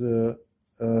 That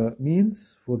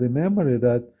means for the memory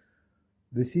that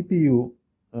the CPU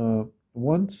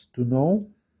wants to know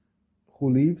who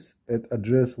lives at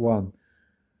address 1.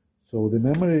 So the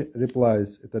memory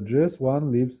replies, at address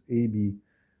 1 lives AB,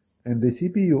 and the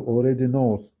CPU already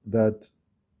knows that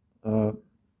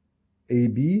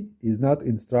AB is not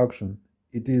instruction.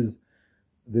 It is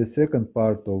the second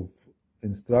part of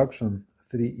instruction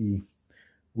 3E,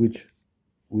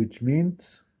 which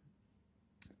means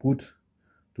put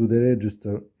to the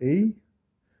register A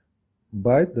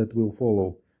byte that will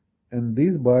follow, and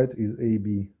this byte is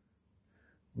AB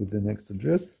with the next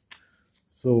address.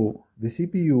 So the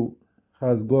CPU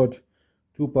has got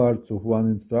two parts of one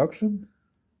instruction,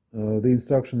 the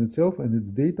instruction itself and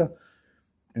its data,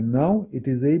 and now it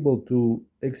is able to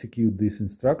execute this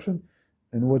instruction.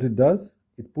 And what it does,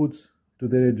 it puts to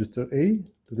the register A,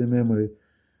 to the memory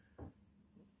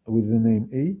with the name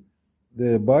A,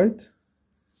 the byte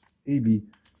AB.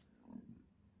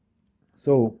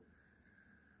 So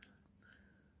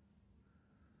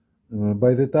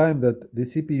by the time that the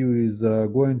CPU is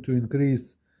going to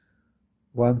increase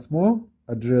once more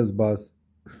address bus,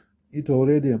 it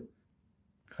already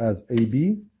has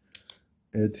AB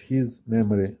at his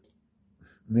memory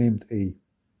named A.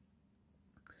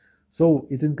 So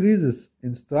it increases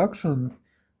instruction.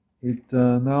 It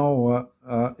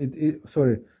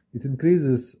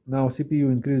increases now.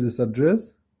 CPU increases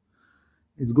address.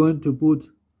 It's going to put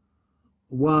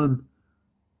 1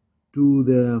 to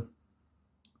the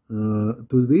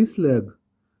to this leg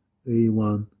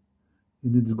A1,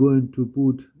 and it's going to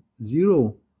put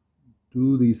 0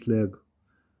 to this leg,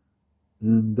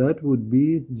 and that would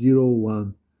be 0,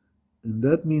 1, and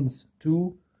that means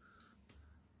 2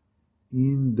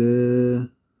 in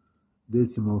the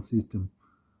decimal system.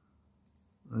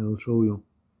 I'll show you.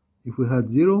 If we had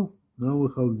 0, now we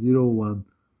have 0, 1.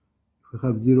 If we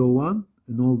have 0, 1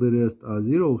 and all the rest are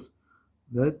zeros,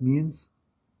 that means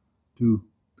 2.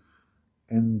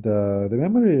 And the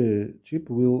memory chip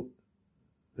will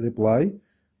reply,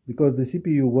 because the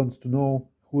CPU wants to know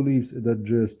who lives at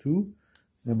address 2.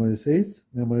 Memory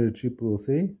chip will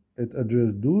say, at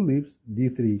address 2 lives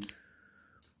D3.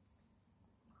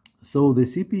 So the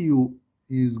CPU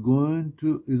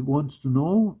wants to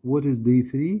know what is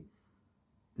D3,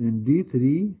 and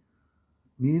D3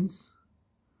 means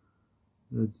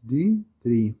that's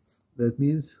D3. That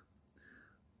means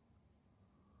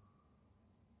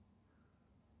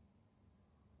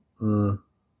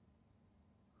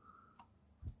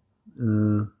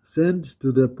send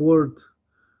to the port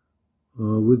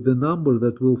with the number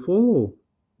that will follow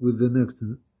with the next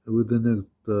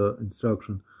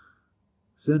instruction.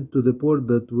 Send to the port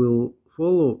that will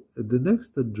follow at the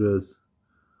next address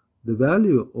the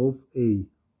value of A.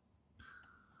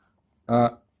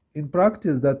 In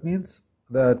practice, that means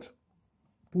that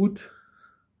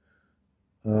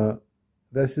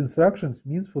this instructions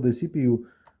means for the CPU,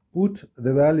 put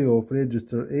the value of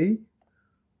register A,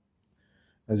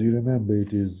 as you remember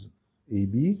it is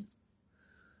AB,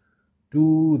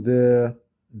 to the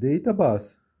data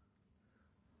bus,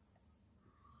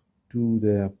 to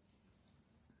the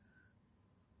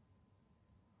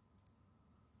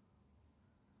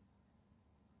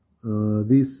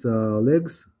these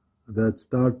legs that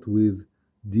start with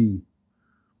D,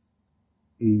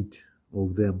 8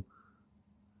 of them.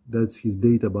 That's his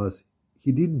data bus.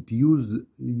 He didn't use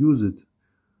it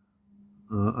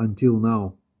until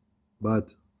now,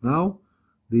 but now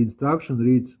the instruction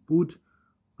reads put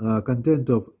content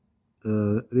of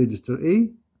register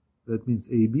A, that means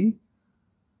AB,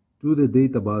 to the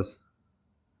data bus,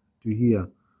 to here.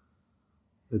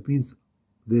 That means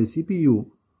the CPU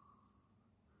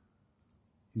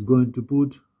is going to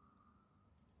put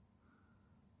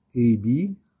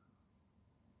AB.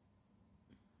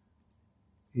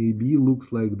 AB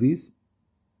looks like this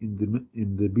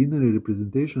in the binary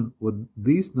representation. What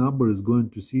this number is going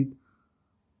to sit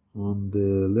on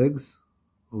the legs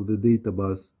of the data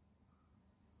bus,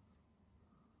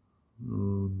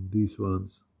 on these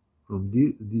ones, from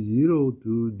D0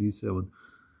 to D7.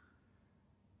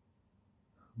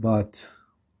 But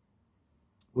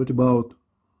what about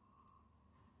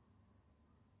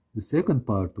the second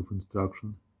part of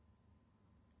instruction?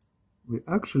 We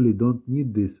actually don't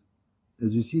need this.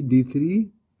 As you see, D3,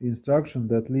 the instruction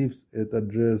that lives at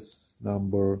address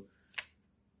number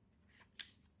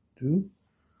 2,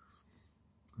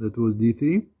 that was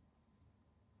D3.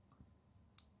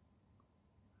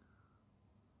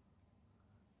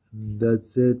 That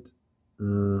said,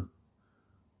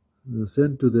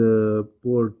 sent to the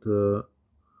port, the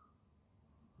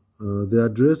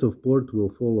address of port will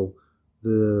follow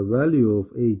the value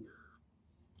of A.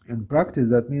 In practice,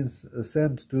 that means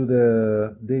send to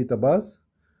the data bus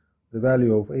the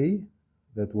value of A,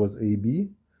 that was AB,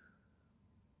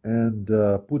 and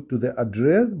put to the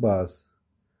address bus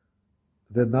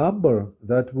the number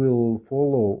that will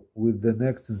follow with the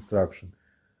next instruction.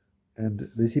 And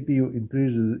the CPU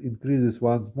increases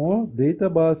once more data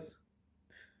bus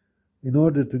in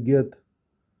order to get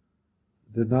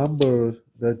the number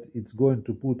that it's going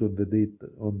to put on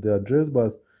the address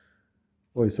bus.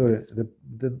 Oh, sorry, the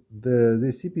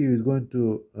CPU is going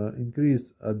to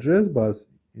increase address bus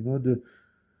in order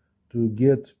to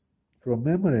get from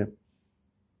memory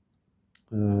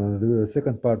the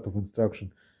second part of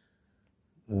instruction,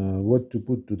 what to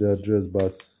put to the address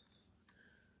bus.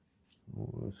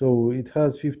 So it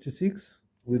has 56.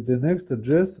 With the next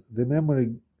address, the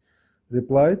memory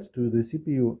replied to the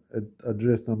CPU at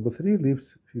address number 3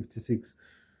 leaves 56.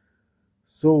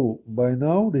 So by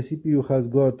now the CPU has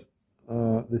got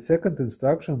the second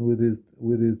instruction with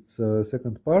its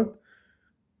second part.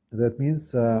 That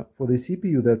means for the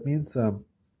CPU, that means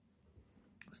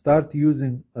start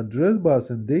using address bus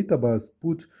and data bus,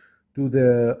 put to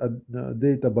the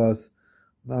data bus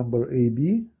number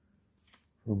AB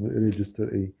from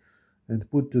register A, and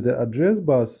put to the address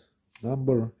bus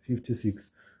number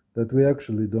 56 that we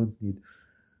actually don't need,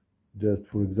 just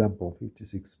for example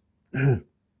 56.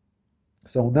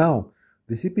 So now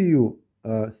the CPU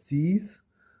sees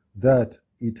that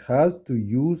it has to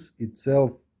use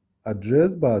itself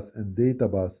address bus and data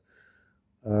bus.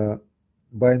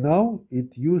 By now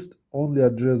it used only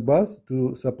address bus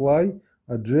to supply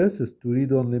addresses to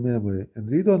read-only memory, and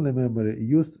read-only memory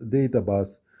used data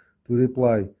bus to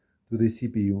reply to the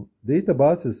CPU. Data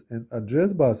buses and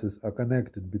address buses are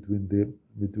connected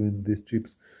between these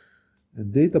chips,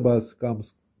 and data bus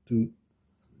comes to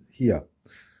here.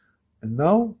 And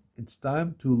now it's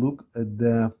time to look at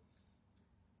the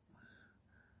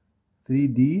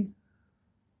 3D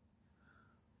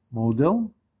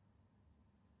model.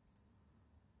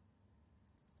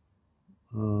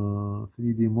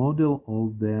 3D model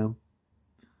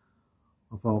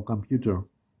of our computer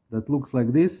that looks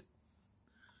like this,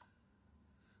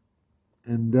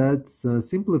 and that's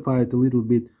simplified a little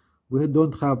bit. We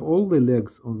don't have all the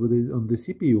legs on the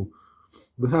CPU.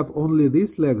 We have only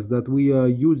these legs that we are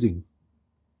using.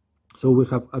 So we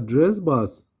have address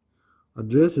bus,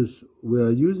 addresses we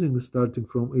are using starting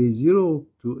from A0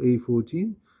 to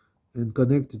A14 and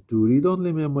connected to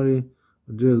read-only memory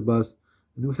address bus.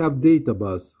 And we have data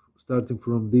bus starting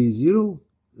from D0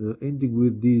 ending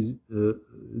with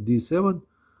D7.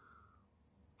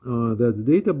 That's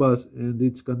data bus, and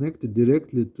it's connected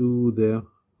directly to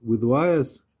with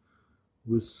wires,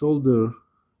 with solder.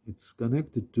 It's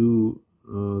connected to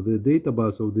the data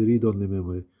bus of the read-only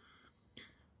memory.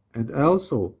 And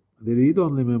also the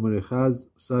read-only memory has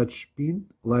such pin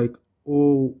like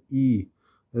OE,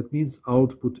 that means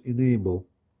output enable.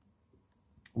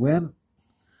 When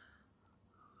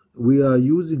we are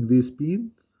using this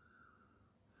pin,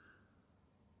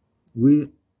 we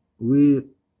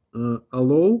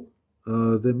allow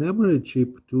the memory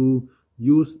chip to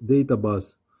use data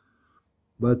bus.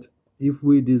 But if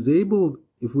we enable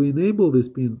this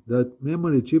pin, that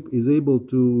memory chip is able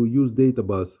to use data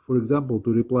bus, for example,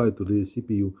 to reply to the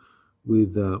CPU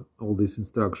with all this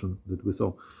instruction that we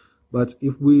saw. But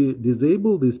if we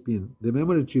disable this pin, the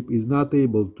memory chip is not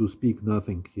able to speak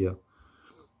nothing here.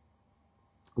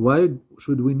 Why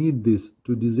should we need this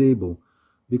to disable?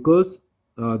 Because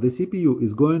the CPU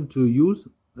is going to use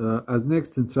as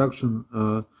next instruction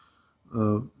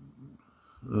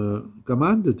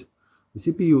commanded, the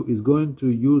CPU is going to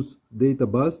use data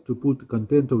bus to put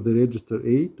content of the register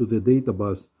A to the data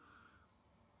bus,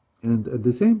 and at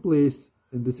the same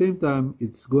time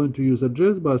it's going to use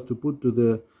address bus to put to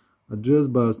the address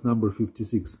bus number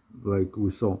 56, like we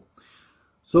saw.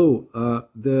 So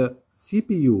the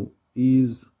CPU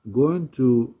is going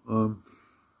to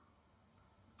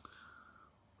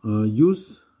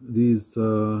use this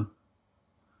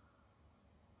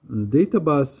data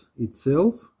bus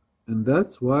itself, and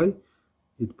that's why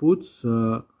it puts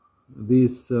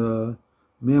this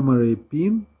memory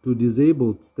pin to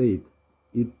disabled state.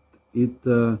 It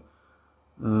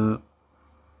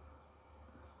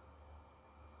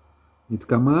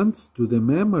commands to the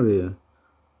memory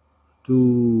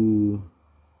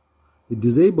it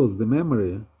disables the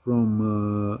memory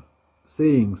from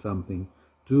saying something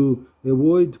to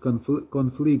avoid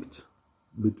conflict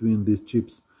between these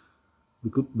chips,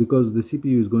 because the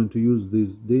CPU is going to use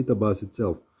this data bus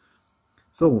itself.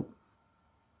 So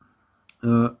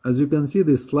as you can see,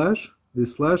 this slash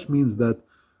means that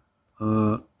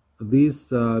this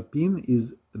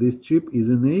chip is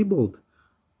enabled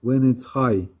when it's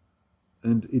high,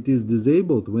 and it is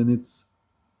disabled when it's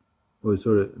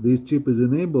this chip is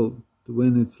enabled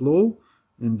when it's low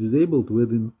and disabled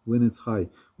when it's high.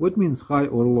 What means high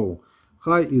or low?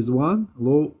 High is 1,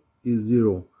 low is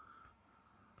 0.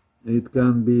 It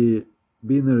can be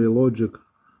binary logic,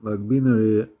 like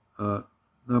binary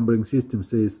numbering system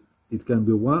says it can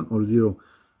be 1 or 0.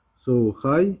 So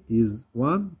high is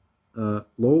 1,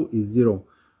 low is 0.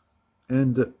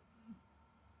 And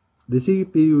the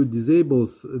CPU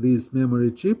disables this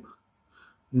memory chip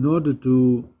in order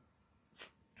to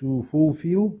to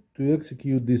fulfill, to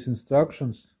execute these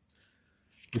instructions,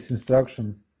 this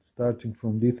instruction starting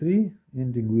from D3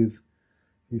 ending with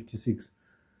 56.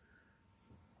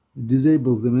 It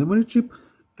disables the memory chip,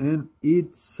 and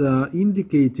it's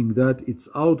indicating that it's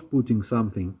outputting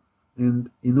something.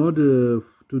 And in order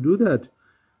to do that,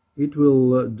 it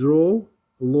will draw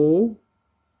low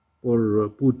or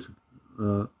put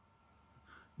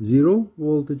 0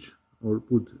 voltage or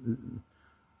put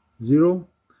 0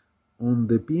 on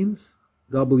the pins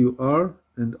WR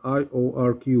and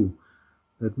IORQ.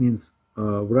 That means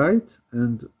write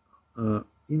and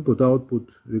input-output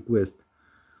request.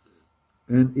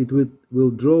 And it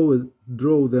will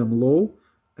draw them low,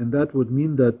 and that would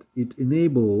mean that it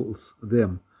enables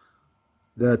them,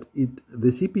 that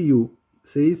the CPU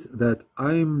says that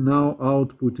I'm now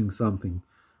outputting something.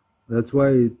 That's why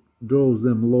it draws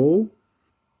them low,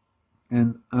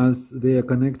 and as they are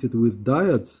connected with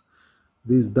diodes,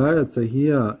 these diodes are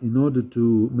here in order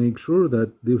to make sure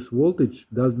that this voltage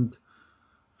doesn't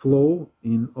flow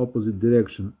in opposite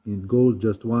direction. It goes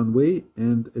just one way,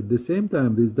 and at the same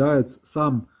time these diodes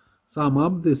sum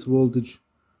up this voltage.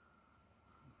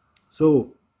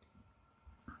 So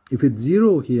if it's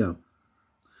 0 here,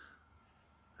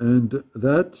 and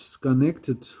that's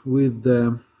connected with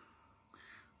the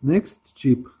next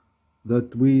chip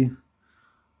that we,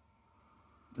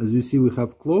 as you see, we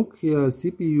have clock here,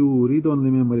 CPU,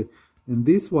 read-only memory, and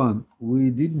this one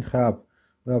we didn't have.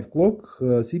 We have clock,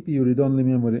 CPU, read-only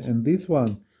memory, and this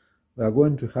one we are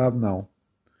going to have now.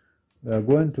 We are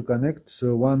going to connect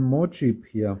one more chip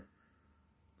here.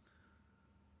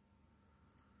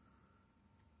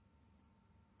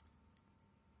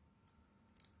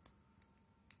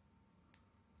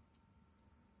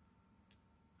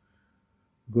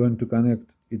 Going to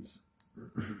connect its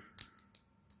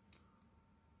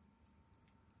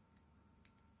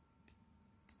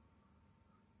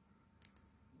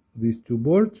these two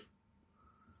boards,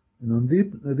 and on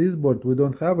this board we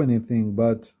don't have anything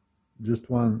but just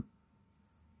one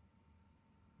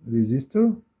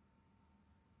resistor.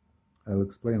 I'll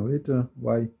explain later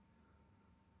why.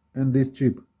 And this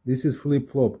chip, this is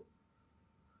flip-flop.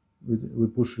 We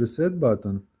push reset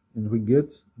button and we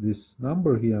get this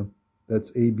number here,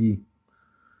 that's AB.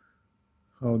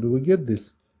 How do we get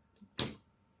this?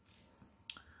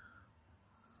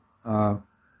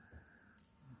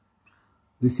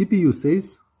 The CPU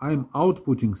says I'm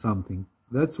outputting something.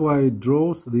 That's why it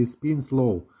draws these pins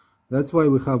low. That's why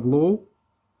we have low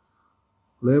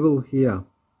level here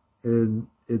and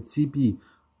at CP.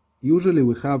 Usually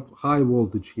we have high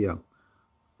voltage here.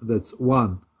 That's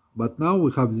 1. But now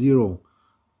we have 0.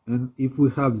 And if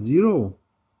we have 0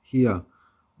 here,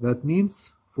 that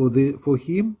means for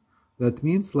him, that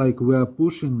means like we are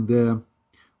pressing the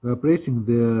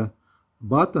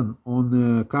button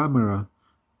on a camera,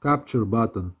 capture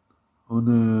button on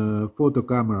a photo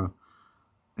camera,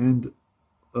 and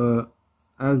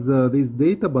as this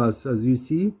data bus, as you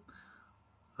see,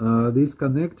 this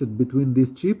connected between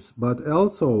these chips, but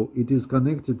also it is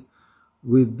connected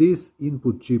with these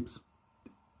input chips,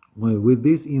 with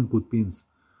these input pins.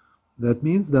 That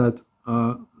means that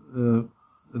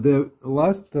the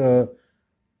last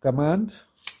command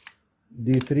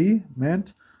D3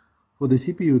 meant for the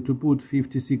CPU to put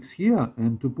 56 here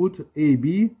and to put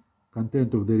AB,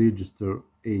 content of the register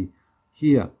A,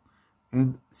 here.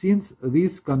 And since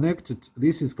this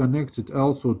is connected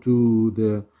also to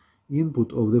the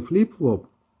input of the flip-flop,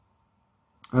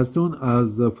 as soon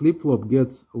as the flip-flop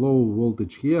gets low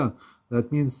voltage here,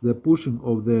 that means the pushing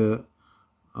of the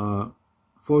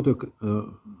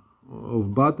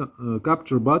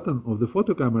capture button of the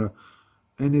photo camera,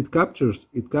 and it captures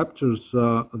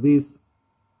this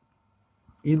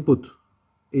input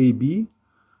AB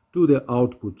to the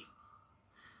output,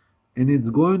 and it's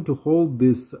going to hold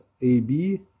this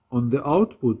AB on the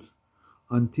output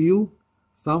until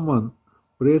someone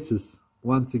presses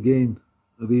once again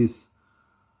this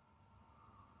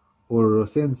or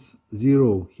sends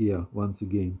 0 here once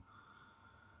again.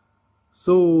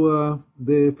 So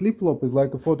the flip-flop is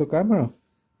like a photo camera.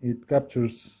 It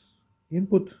captures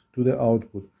input to the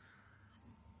output.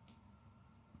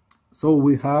 So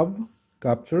we have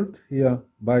captured here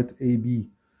byte AB.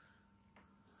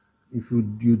 If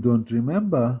you don't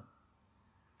remember,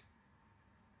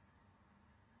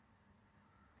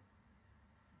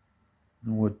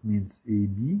 what means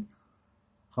AB,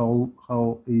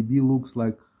 how AB looks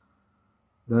like,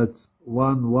 that's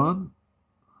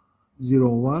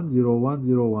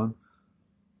 11010101.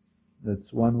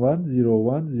 That's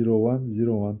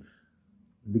 11010101.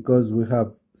 Because we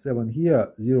have 7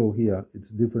 here, 0 here, it's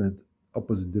different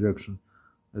opposite direction.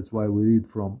 That's why we read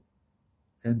from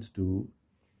end to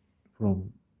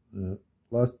from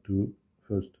last to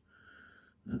first.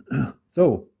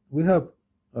 So we have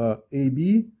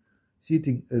AB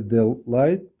sitting at the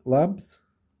light lamps,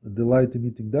 the light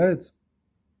emitting diodes,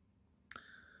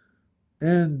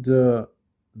 and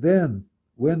then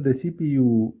when the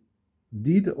CPU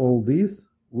did all this,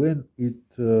 when it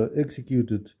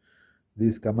executed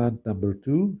this command number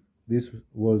 2, this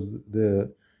was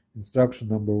the instruction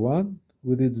number 1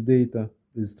 with its data,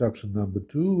 the instruction number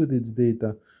 2 with its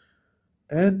data,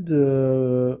 and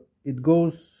it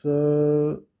goes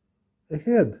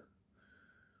ahead.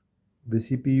 The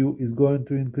CPU is going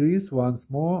to increase once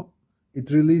more. It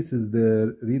releases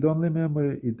the read-only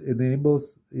memory. It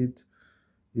enables it.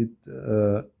 It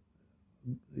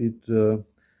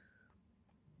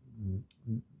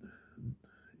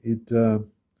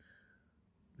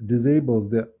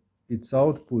disables its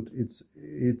output.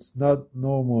 It's not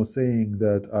no more saying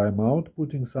that I'm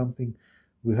outputting something.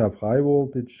 We have high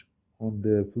voltage on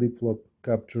the flip-flop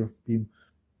capture pin.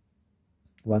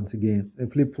 Once again, a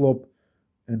flip-flop,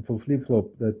 and for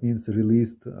flip-flop that means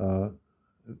released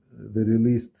the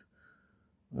released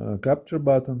capture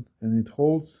button, and it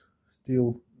holds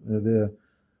still the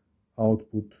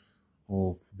output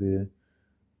of the,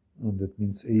 that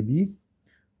means AB,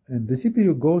 and the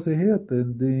CPU goes ahead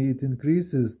and it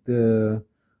increases the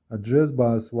address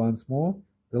bus once more.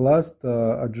 The last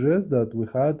address that we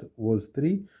had was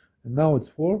 3, and now it's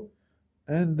 4,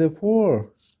 and the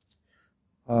 4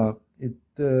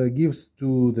 it gives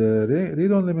to the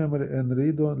read-only memory, and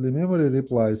read-only memory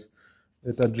replies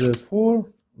at address 4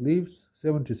 leaves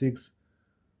 76.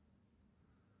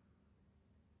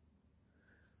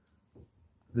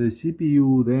 The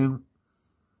CPU then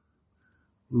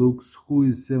looks who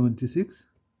is 76,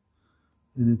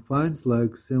 and it finds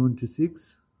like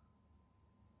 76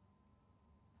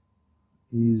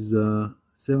 is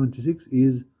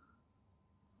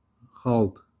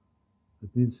halt.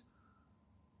 It means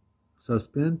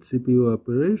suspend CPU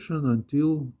operation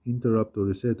until interrupt or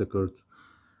reset occurs.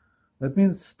 That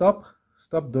means stop,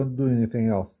 don't do anything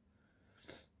else.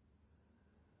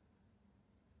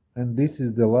 And this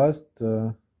is the last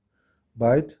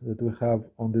byte that we have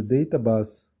on the data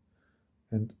bus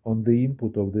and on the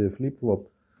input of the flip-flop,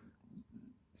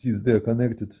 since they're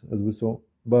connected as we saw.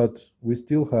 But we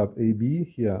still have AB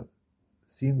here,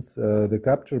 since the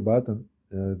capture button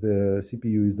the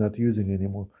CPU is not using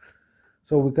anymore.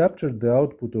 So we captured the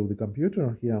output of the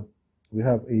computer here. We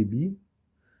have AB,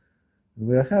 and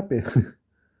we are happy.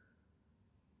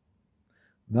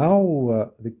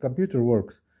 Now the computer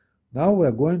works. Now we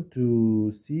are going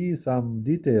to see some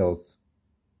details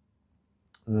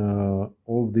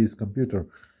of this computer.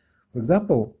 For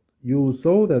example, you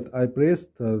saw that I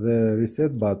pressed the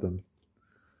reset button.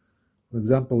 For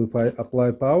example, if I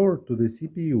apply power to the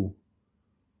CPU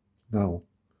now,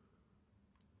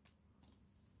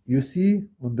 you see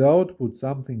on the output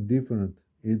something different.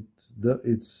 It's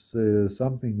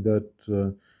something that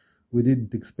we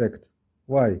didn't expect.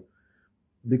 Why?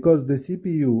 Because the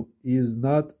CPU is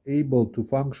not able to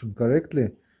function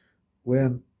correctly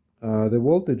when the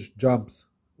voltage jumps.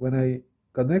 When I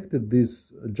connected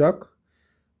this jack,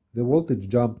 the voltage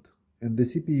jumped, and the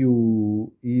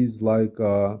CPU is like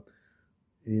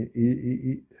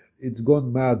it's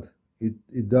gone mad.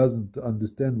 It doesn't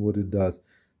understand what it does.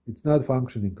 It's not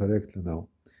functioning correctly now.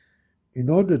 In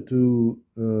order to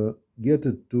get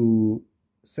it to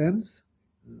sense,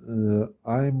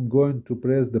 I'm going to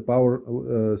press the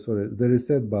the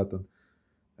reset button.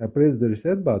 I press the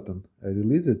reset button, I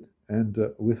release it, and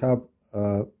we have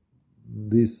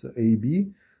this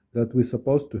AB that we're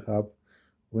supposed to have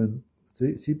when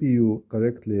the CPU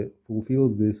correctly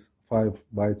fulfills these 5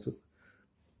 bytes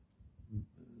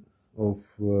of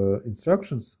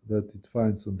instructions that it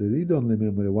finds on the read-only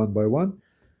memory one by one,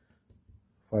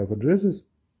 5 addresses,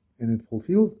 and it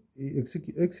fulfills,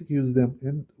 executes them,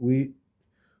 and we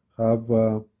have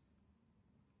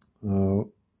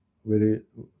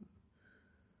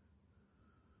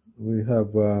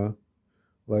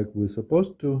like we're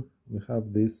supposed to, we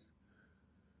have this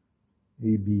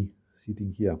AB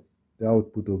sitting here, the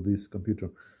output of this computer.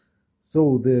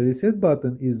 So the reset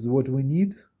button is what we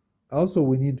need. Also,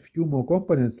 we need few more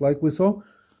components, like we saw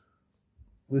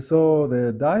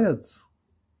the diodes.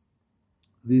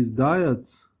 These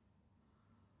diodes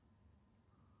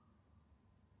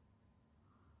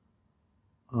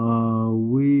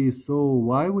we saw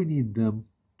why we need them: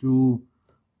 to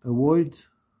avoid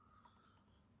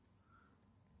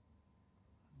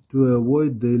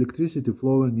the electricity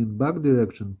flowing in back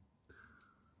direction,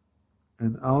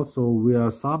 and also we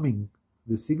are summing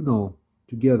the signal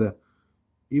together.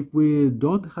 If we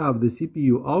don't have the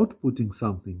CPU outputting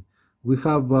something, we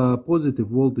have positive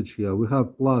voltage here, we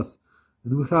have plus,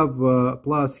 and we have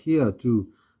plus here too,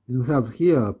 and we have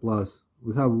here plus,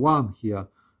 we have 1 here,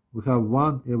 we have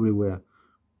 1 everywhere.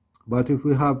 But if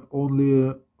we have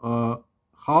only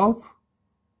half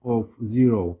of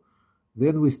 0,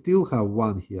 then we still have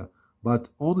 1 here, but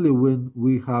only when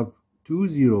we have 2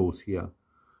 zeros here.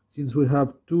 Since we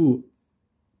have 2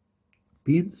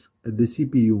 pins at the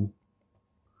CPU,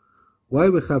 why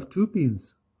we have 2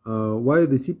 pins? Why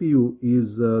the CPU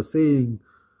is saying,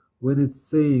 when it's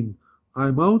saying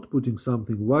I'm outputting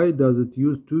something, why does it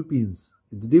use 2 pins?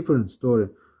 It's a different story,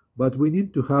 but we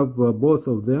need to have both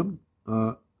of them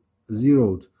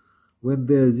zeroed. When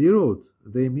they're zeroed,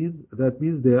 that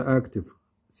means they're active,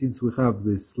 since we have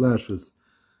these slashes.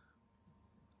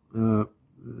 When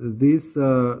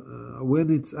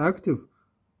it's active,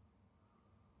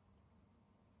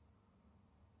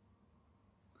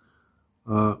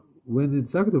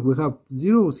 we have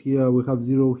zeros here, we have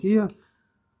 0 here,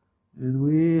 and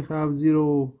we have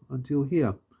 0 until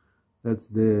here. That's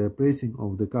the pressing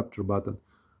of the capture button.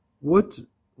 What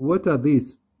are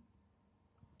these?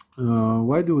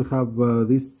 Why do we have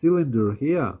this cylinder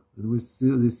here, and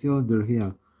this cylinder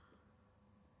here,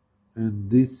 and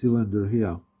this cylinder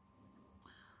here?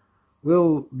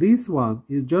 Well, this one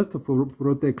is just for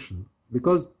protection,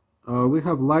 because we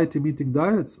have light emitting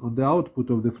diodes on the output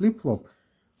of the flip-flop.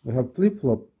 We have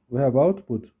flip-flop, we have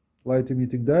output, light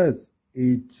emitting diodes,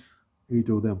 8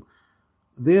 of them.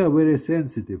 They are very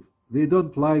sensitive. They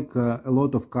don't like a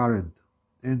lot of current,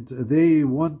 and they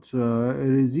want a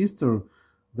resistor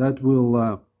that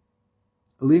will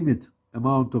limit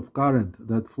amount of current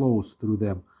that flows through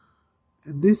them.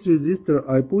 And this resistor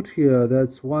I put here,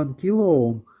 that's 1 kilo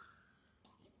ohm,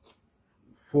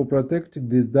 for protecting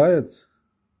these diodes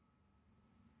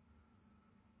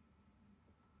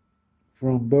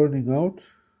from burning out.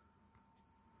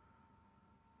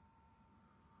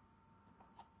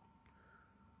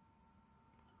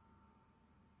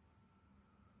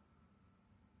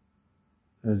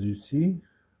 As you see,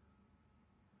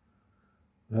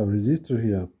 I have a resistor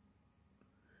here.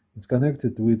 It's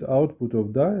connected with output of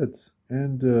diodes,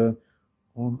 and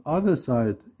on other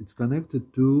side it's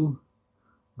connected to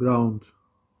ground.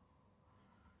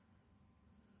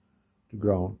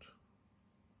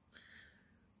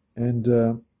 And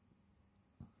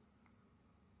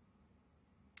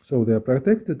so they are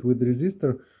protected with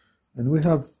resistor, and we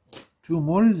have 2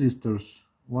 more resistors.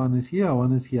 One is here,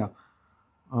 one is here.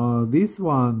 This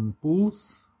one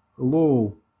pulls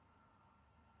low.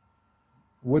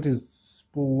 What is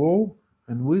pull low?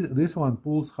 And this one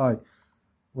pulls high.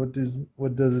 What does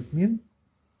it mean?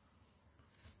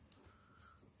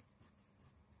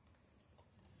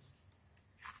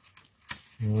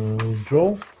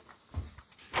 Draw.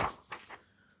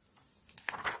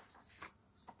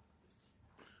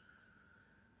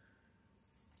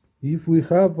 If we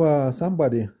have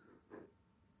somebody,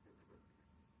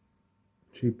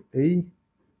 chip A,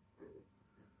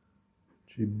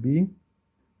 chip B,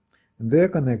 and they're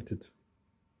connected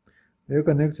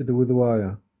with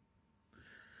wire,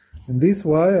 and this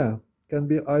wire can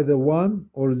be either 1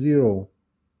 or 0.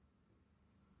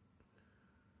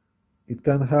 It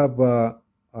can have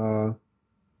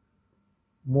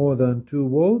more than 2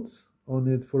 volts on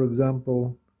it, for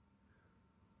example.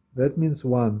 That means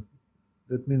 1.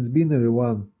 That means binary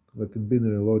 1, like in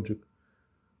binary logic,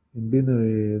 in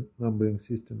binary numbering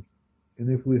systems. And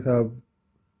if we have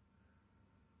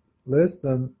less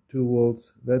than 2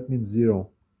 volts, that means 0.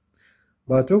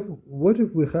 But what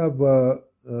if we have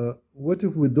what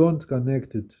if we don't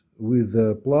connect it with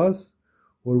plus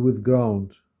or with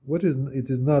ground? It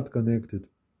is not connected?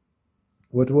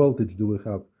 What voltage do we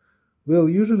have? Well,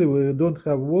 usually we don't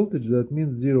have voltage, that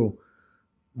means 0.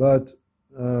 But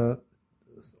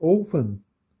often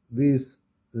this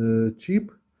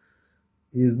chip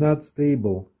is not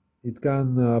stable. It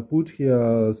can put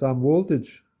here some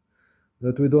voltage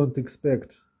that we don't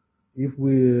expect. If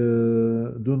we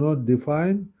do not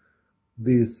define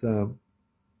this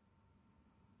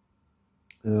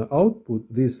output,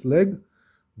 this leg,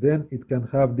 then it can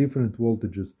have different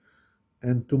voltages.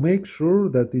 And to make sure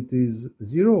that it is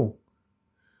 0,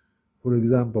 for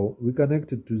example, we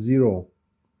connect it to 0.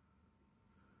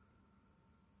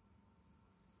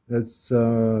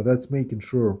 That's making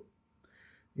sure.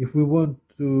 If we want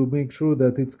to make sure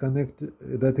that it's connected,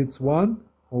 that it's 1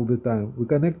 all the time, we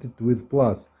connect it with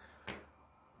plus.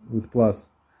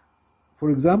 For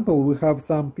example, we have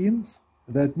some pins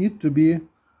that need to be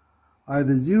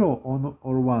either 0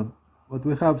 or 1, but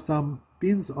we have some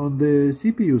pins on the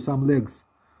CPU, some legs.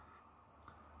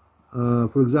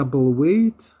 For example,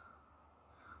 wait,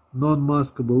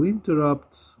 non-maskable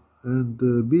interrupt, and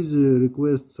busy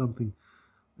request something,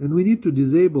 and we need to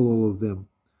disable all of them.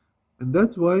 And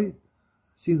that's why,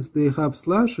 since they have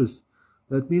slashes,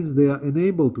 that means they are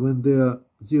enabled when they are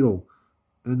 0,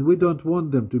 and we don't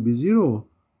want them to be 0,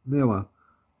 never.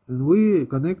 And we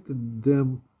connected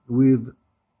them with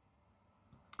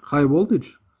high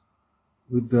voltage,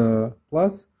 with the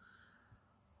plus,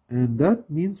 and that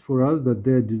means for us that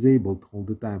they're disabled all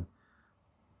the time.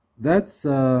 That's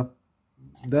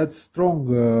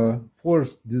strong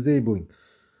forced disabling.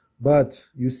 But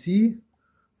you see,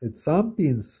 that some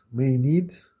pins may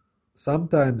need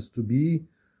sometimes to be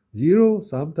 0,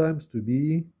 sometimes to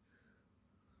be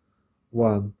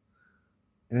 1.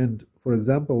 And for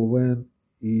example, when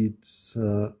it's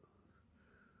for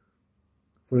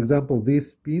example,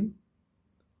 this pin,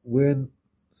 when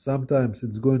sometimes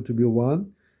it's going to be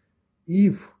 1,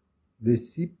 if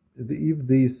this chip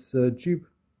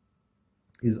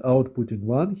is outputting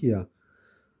 1 here,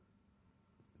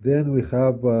 then we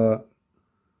have a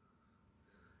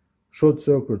short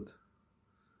circuit.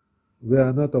 We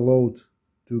are not allowed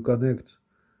to connect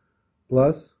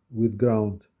plus with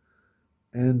ground,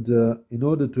 and in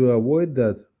order to avoid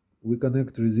that, we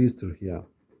connect resistor here.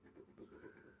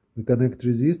 We connect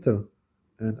resistor,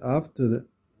 and after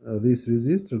this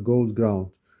resistor goes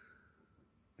ground,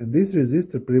 and this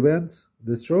resistor prevents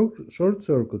the short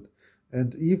circuit.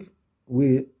 And if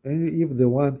the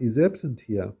one is absent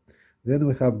here, then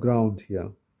we have ground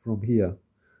here from here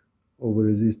over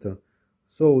resistor.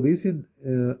 So this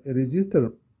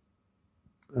resistor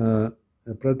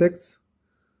protects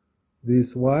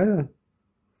this wire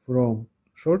from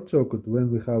short circuit when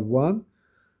we have 1,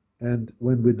 and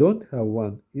when we don't have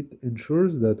 1, it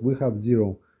ensures that we have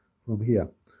 0 from here.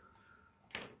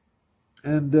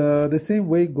 And the same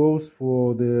way goes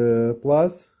for the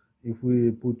plus. If we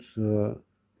put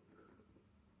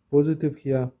positive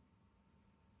here,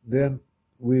 then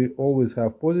we always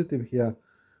have positive here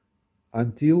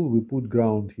until we put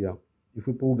ground here. If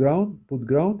we put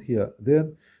ground here,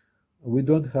 then we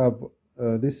don't have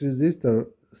this resistor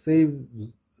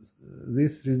saves.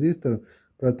 This resistor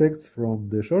protects from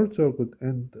the short circuit,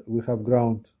 and we have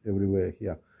ground everywhere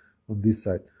here on this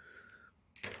side.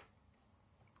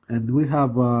 And we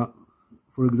have,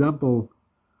 for example,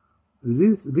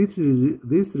 this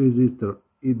resistor.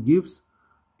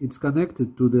 It's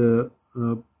connected to the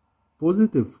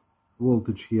positive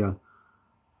voltage here,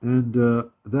 and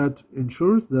that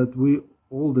ensures that we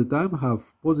all the time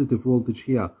have positive voltage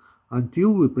here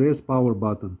until we press power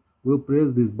button. We'll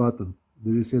press this button,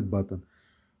 the reset button.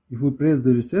 If we press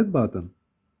the reset button,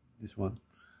 this one,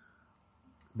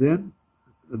 then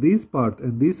this part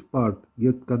and this part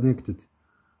get connected.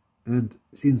 And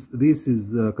since this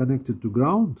is connected to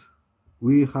ground,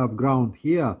 we have ground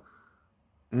here,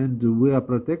 and we are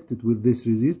protected with this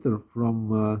resistor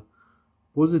from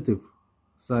positive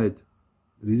side.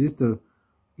 Resistor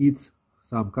eats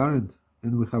some current,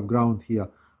 and we have ground here.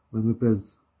 When we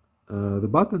press the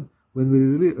button, when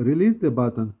we release the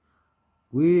button,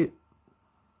 we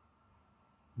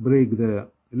break the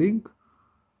link.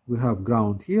 We have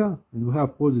ground here, and we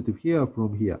have positive here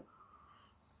from here.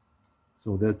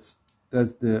 So that's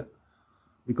the,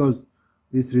 because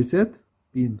this reset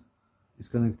pin is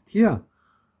connected here,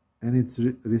 and it's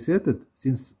resetted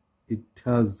since it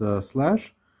has a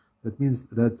slash. That means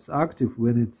that's active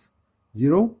when it's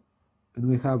 0, and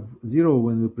we have 0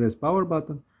 when we press power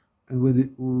button, and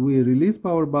when we release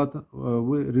power button,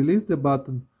 we release the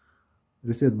button,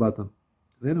 reset button,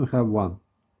 then we have 1.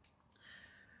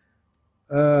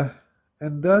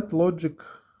 And that logic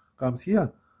comes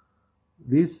here.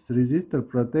 This resistor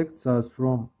protects us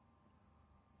from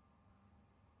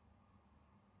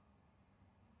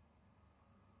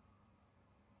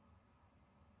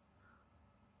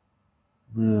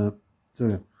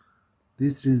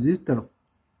this resistor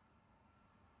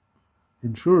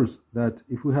ensures that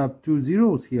if we have 2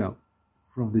 zeros here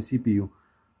from the CPU,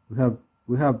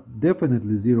 we have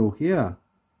definitely 0 here,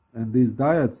 and these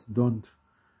diodes don't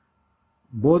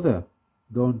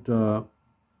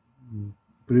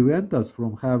prevent us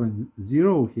from having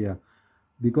 0 here,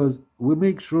 because we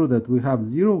make sure that we have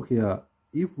 0 here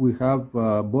if we have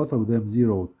both of them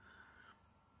zeroed.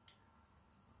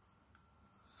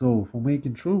 So for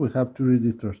making sure, we have 2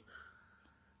 resistors,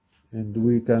 and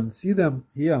we can see them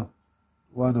here.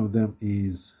 One of them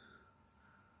is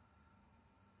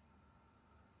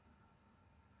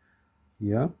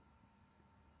here,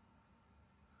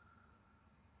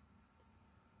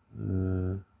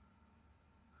 and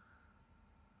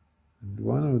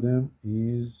one of them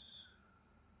is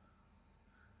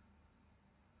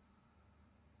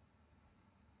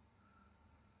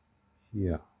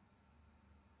here.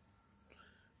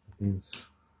 means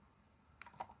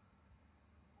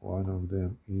one of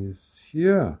them is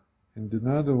here and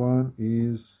another one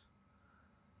is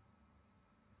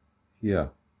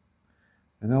here.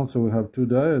 And also we have two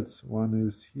diodes, one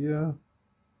is here,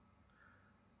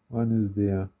 one is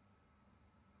there.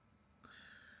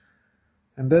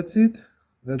 And that's it.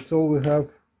 That's all we have.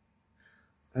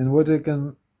 And what I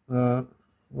can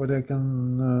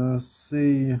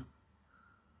say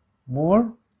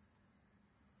more,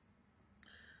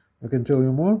 I can tell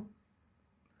you more,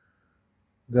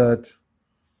 that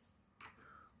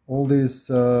all these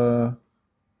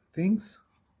things,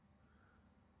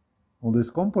 all these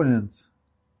components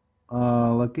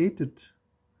are located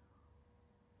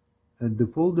at the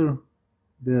folder,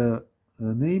 the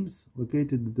names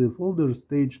located at the folder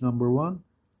stage number 1,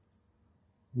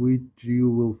 which you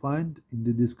will find in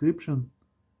the description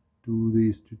to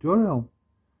this tutorial,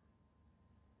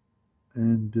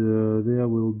 and there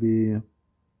will be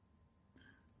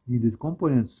needed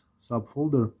components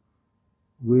subfolder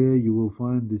where you will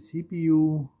find the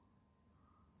CPU,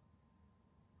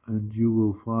 and you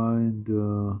will find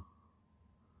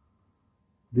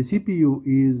the CPU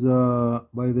is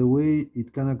by the way,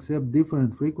 it can accept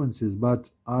different frequencies, but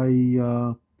I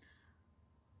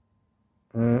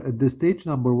at the stage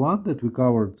number 1 that we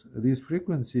covered, this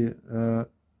frequency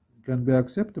can be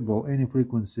acceptable, any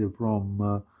frequency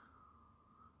from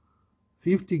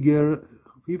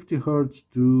 50 Hertz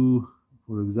to,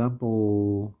 for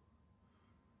example,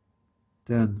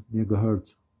 10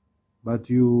 megahertz. But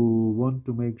you want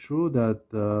to make sure that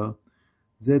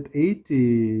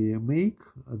Z80 make,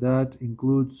 that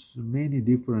includes many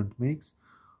different makes,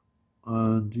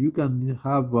 and you can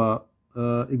have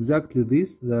exactly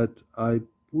this that I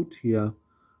put here,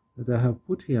 that I have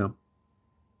put here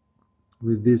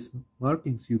with these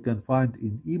markings. You can find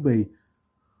in eBay,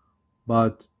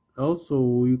 but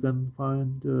also you can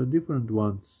find different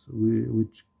ones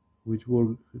which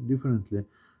work differently.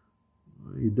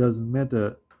 It doesn't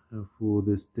matter for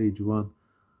the stage 1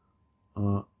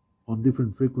 on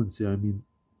different frequency, I mean,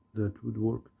 that would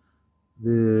work.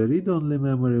 The read-only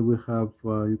memory we have,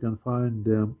 you can find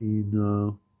them in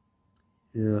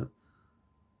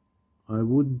I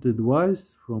wouldn't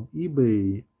advise from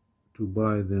eBay to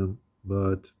buy them,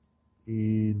 but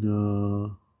in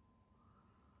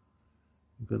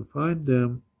you can find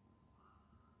them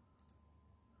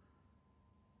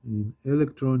in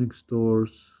electronic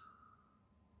stores.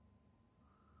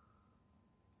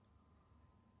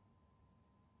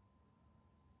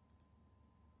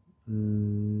 I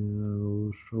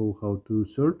will show how to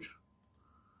search.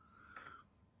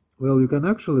 Well, you can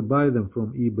actually buy them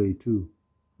from eBay too,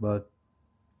 but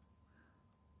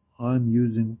I'm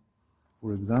using,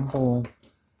 for example,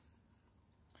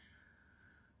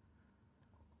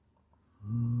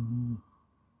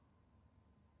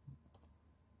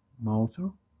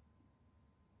 Mouser,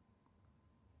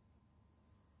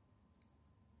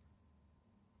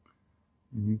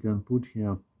 and you can put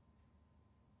here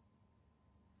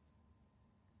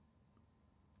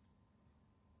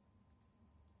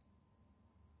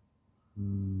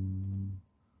and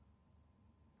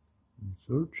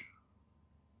search,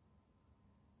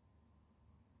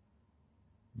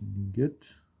 and you get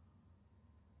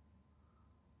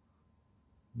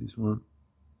this one.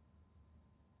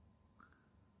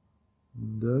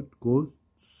 That costs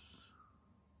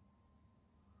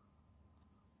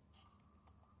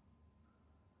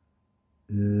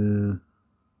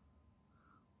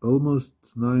almost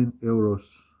 9 euros.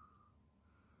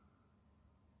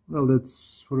 Well,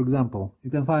 that's, for example, you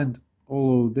can find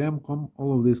all of them,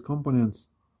 all of these components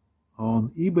on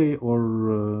eBay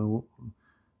or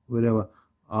wherever.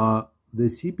 The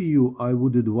CPU I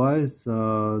would advise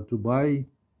to buy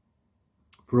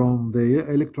from the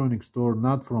electronic store,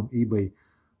 not from eBay,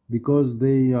 because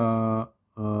they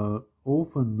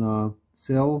often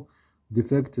sell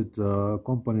defected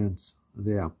components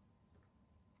there.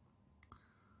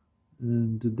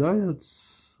 And the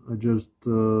diodes, I just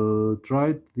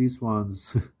tried these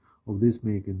ones of this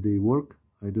make and they work.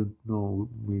 I don't know,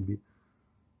 maybe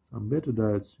some better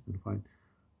diodes you can find.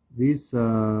 This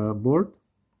board,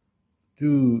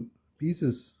 2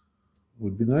 pieces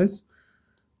would be nice.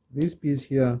 This piece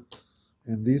here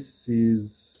and this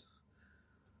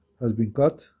has been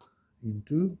cut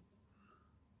in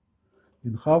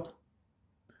half,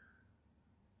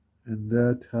 and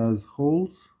that has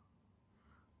holes.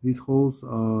 These holes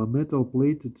are metal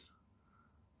plated,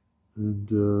 and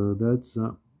that's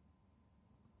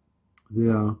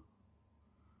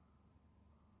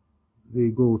they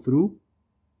go through.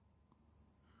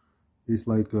 It's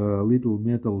like little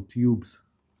metal tubes.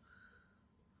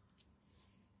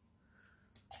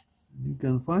 You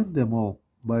can find them all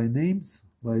by names,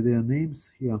 by their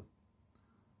names here.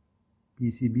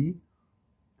 PCB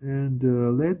and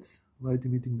LEDs, light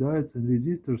emitting diodes, and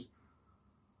resistors.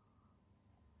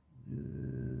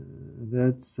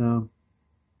 That's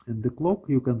and the clock,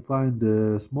 you can find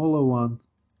the smaller one.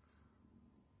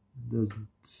 Doesn't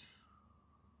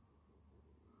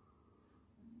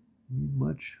mean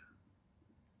much.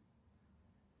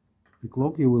 The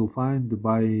clock you will find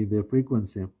by the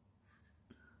frequency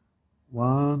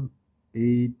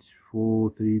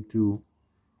 18432.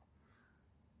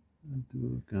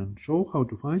 And can show how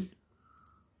to find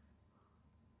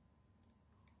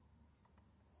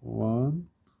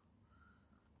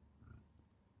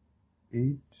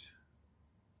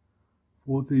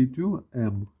 18432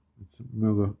 M. It's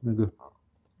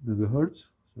megahertz.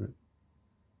 Sorry.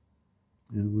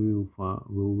 And we'll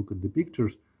look at the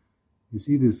pictures. You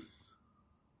see this,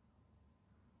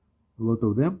 a lot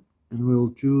of them, and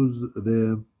we'll choose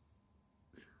the,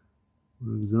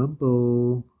 for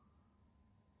example,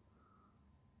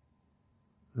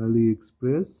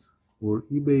 AliExpress or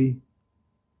eBay.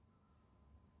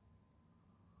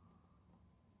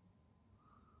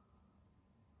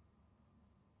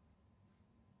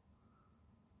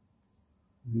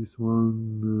 This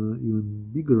one even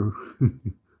bigger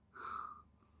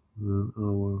than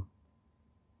our.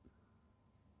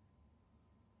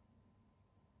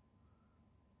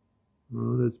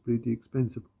 Oh, that's pretty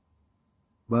expensive,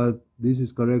 but this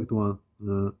is correct one.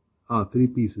 3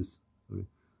 pieces. Sorry,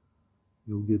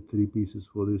 you'll get 3 pieces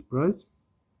for this price.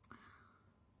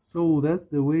 So that's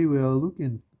the way we are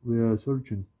looking. We are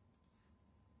searching,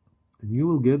 and you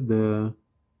will get the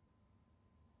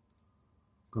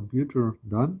computer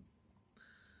done,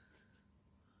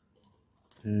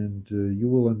 and you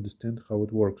will understand how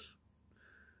it works.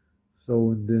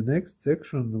 So in the next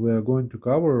section we are going to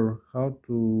cover how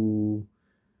to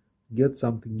get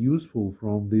something useful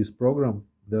from this program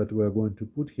that we are going to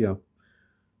put here,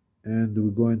 and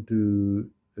we're going to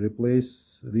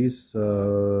replace this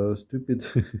stupid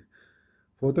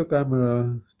photo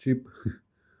camera chip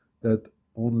that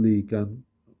only can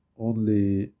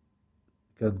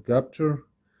capture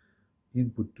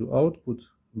input to output.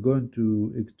 We're going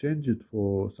to exchange it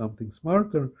for something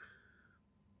smarter.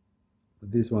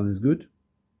 This one is good,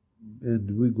 and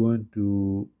we're going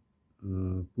to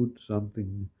put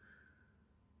something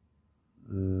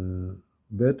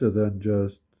better than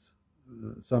just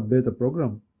some better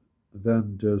program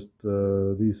than just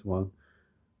this one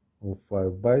of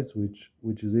 5 bytes, which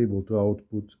is able to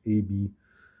output AB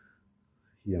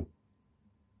here.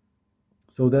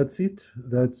 So that's it.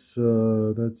 That's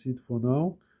it for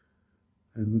now,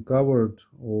 and we covered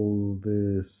all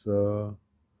this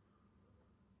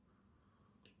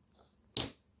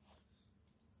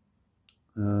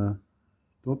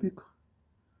topic,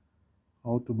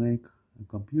 how to make a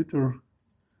computer.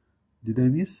 Did I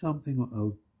miss something?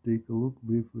 I'll take a look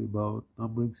briefly about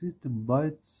numbering system,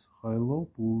 bytes, high, low,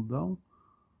 pull down.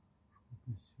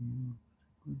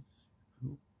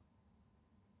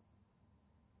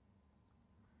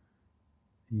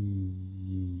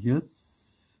 Yes,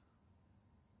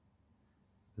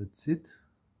 that's it.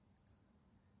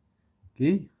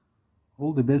 Okay,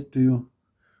 all the best to you.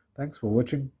 Thanks for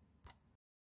watching.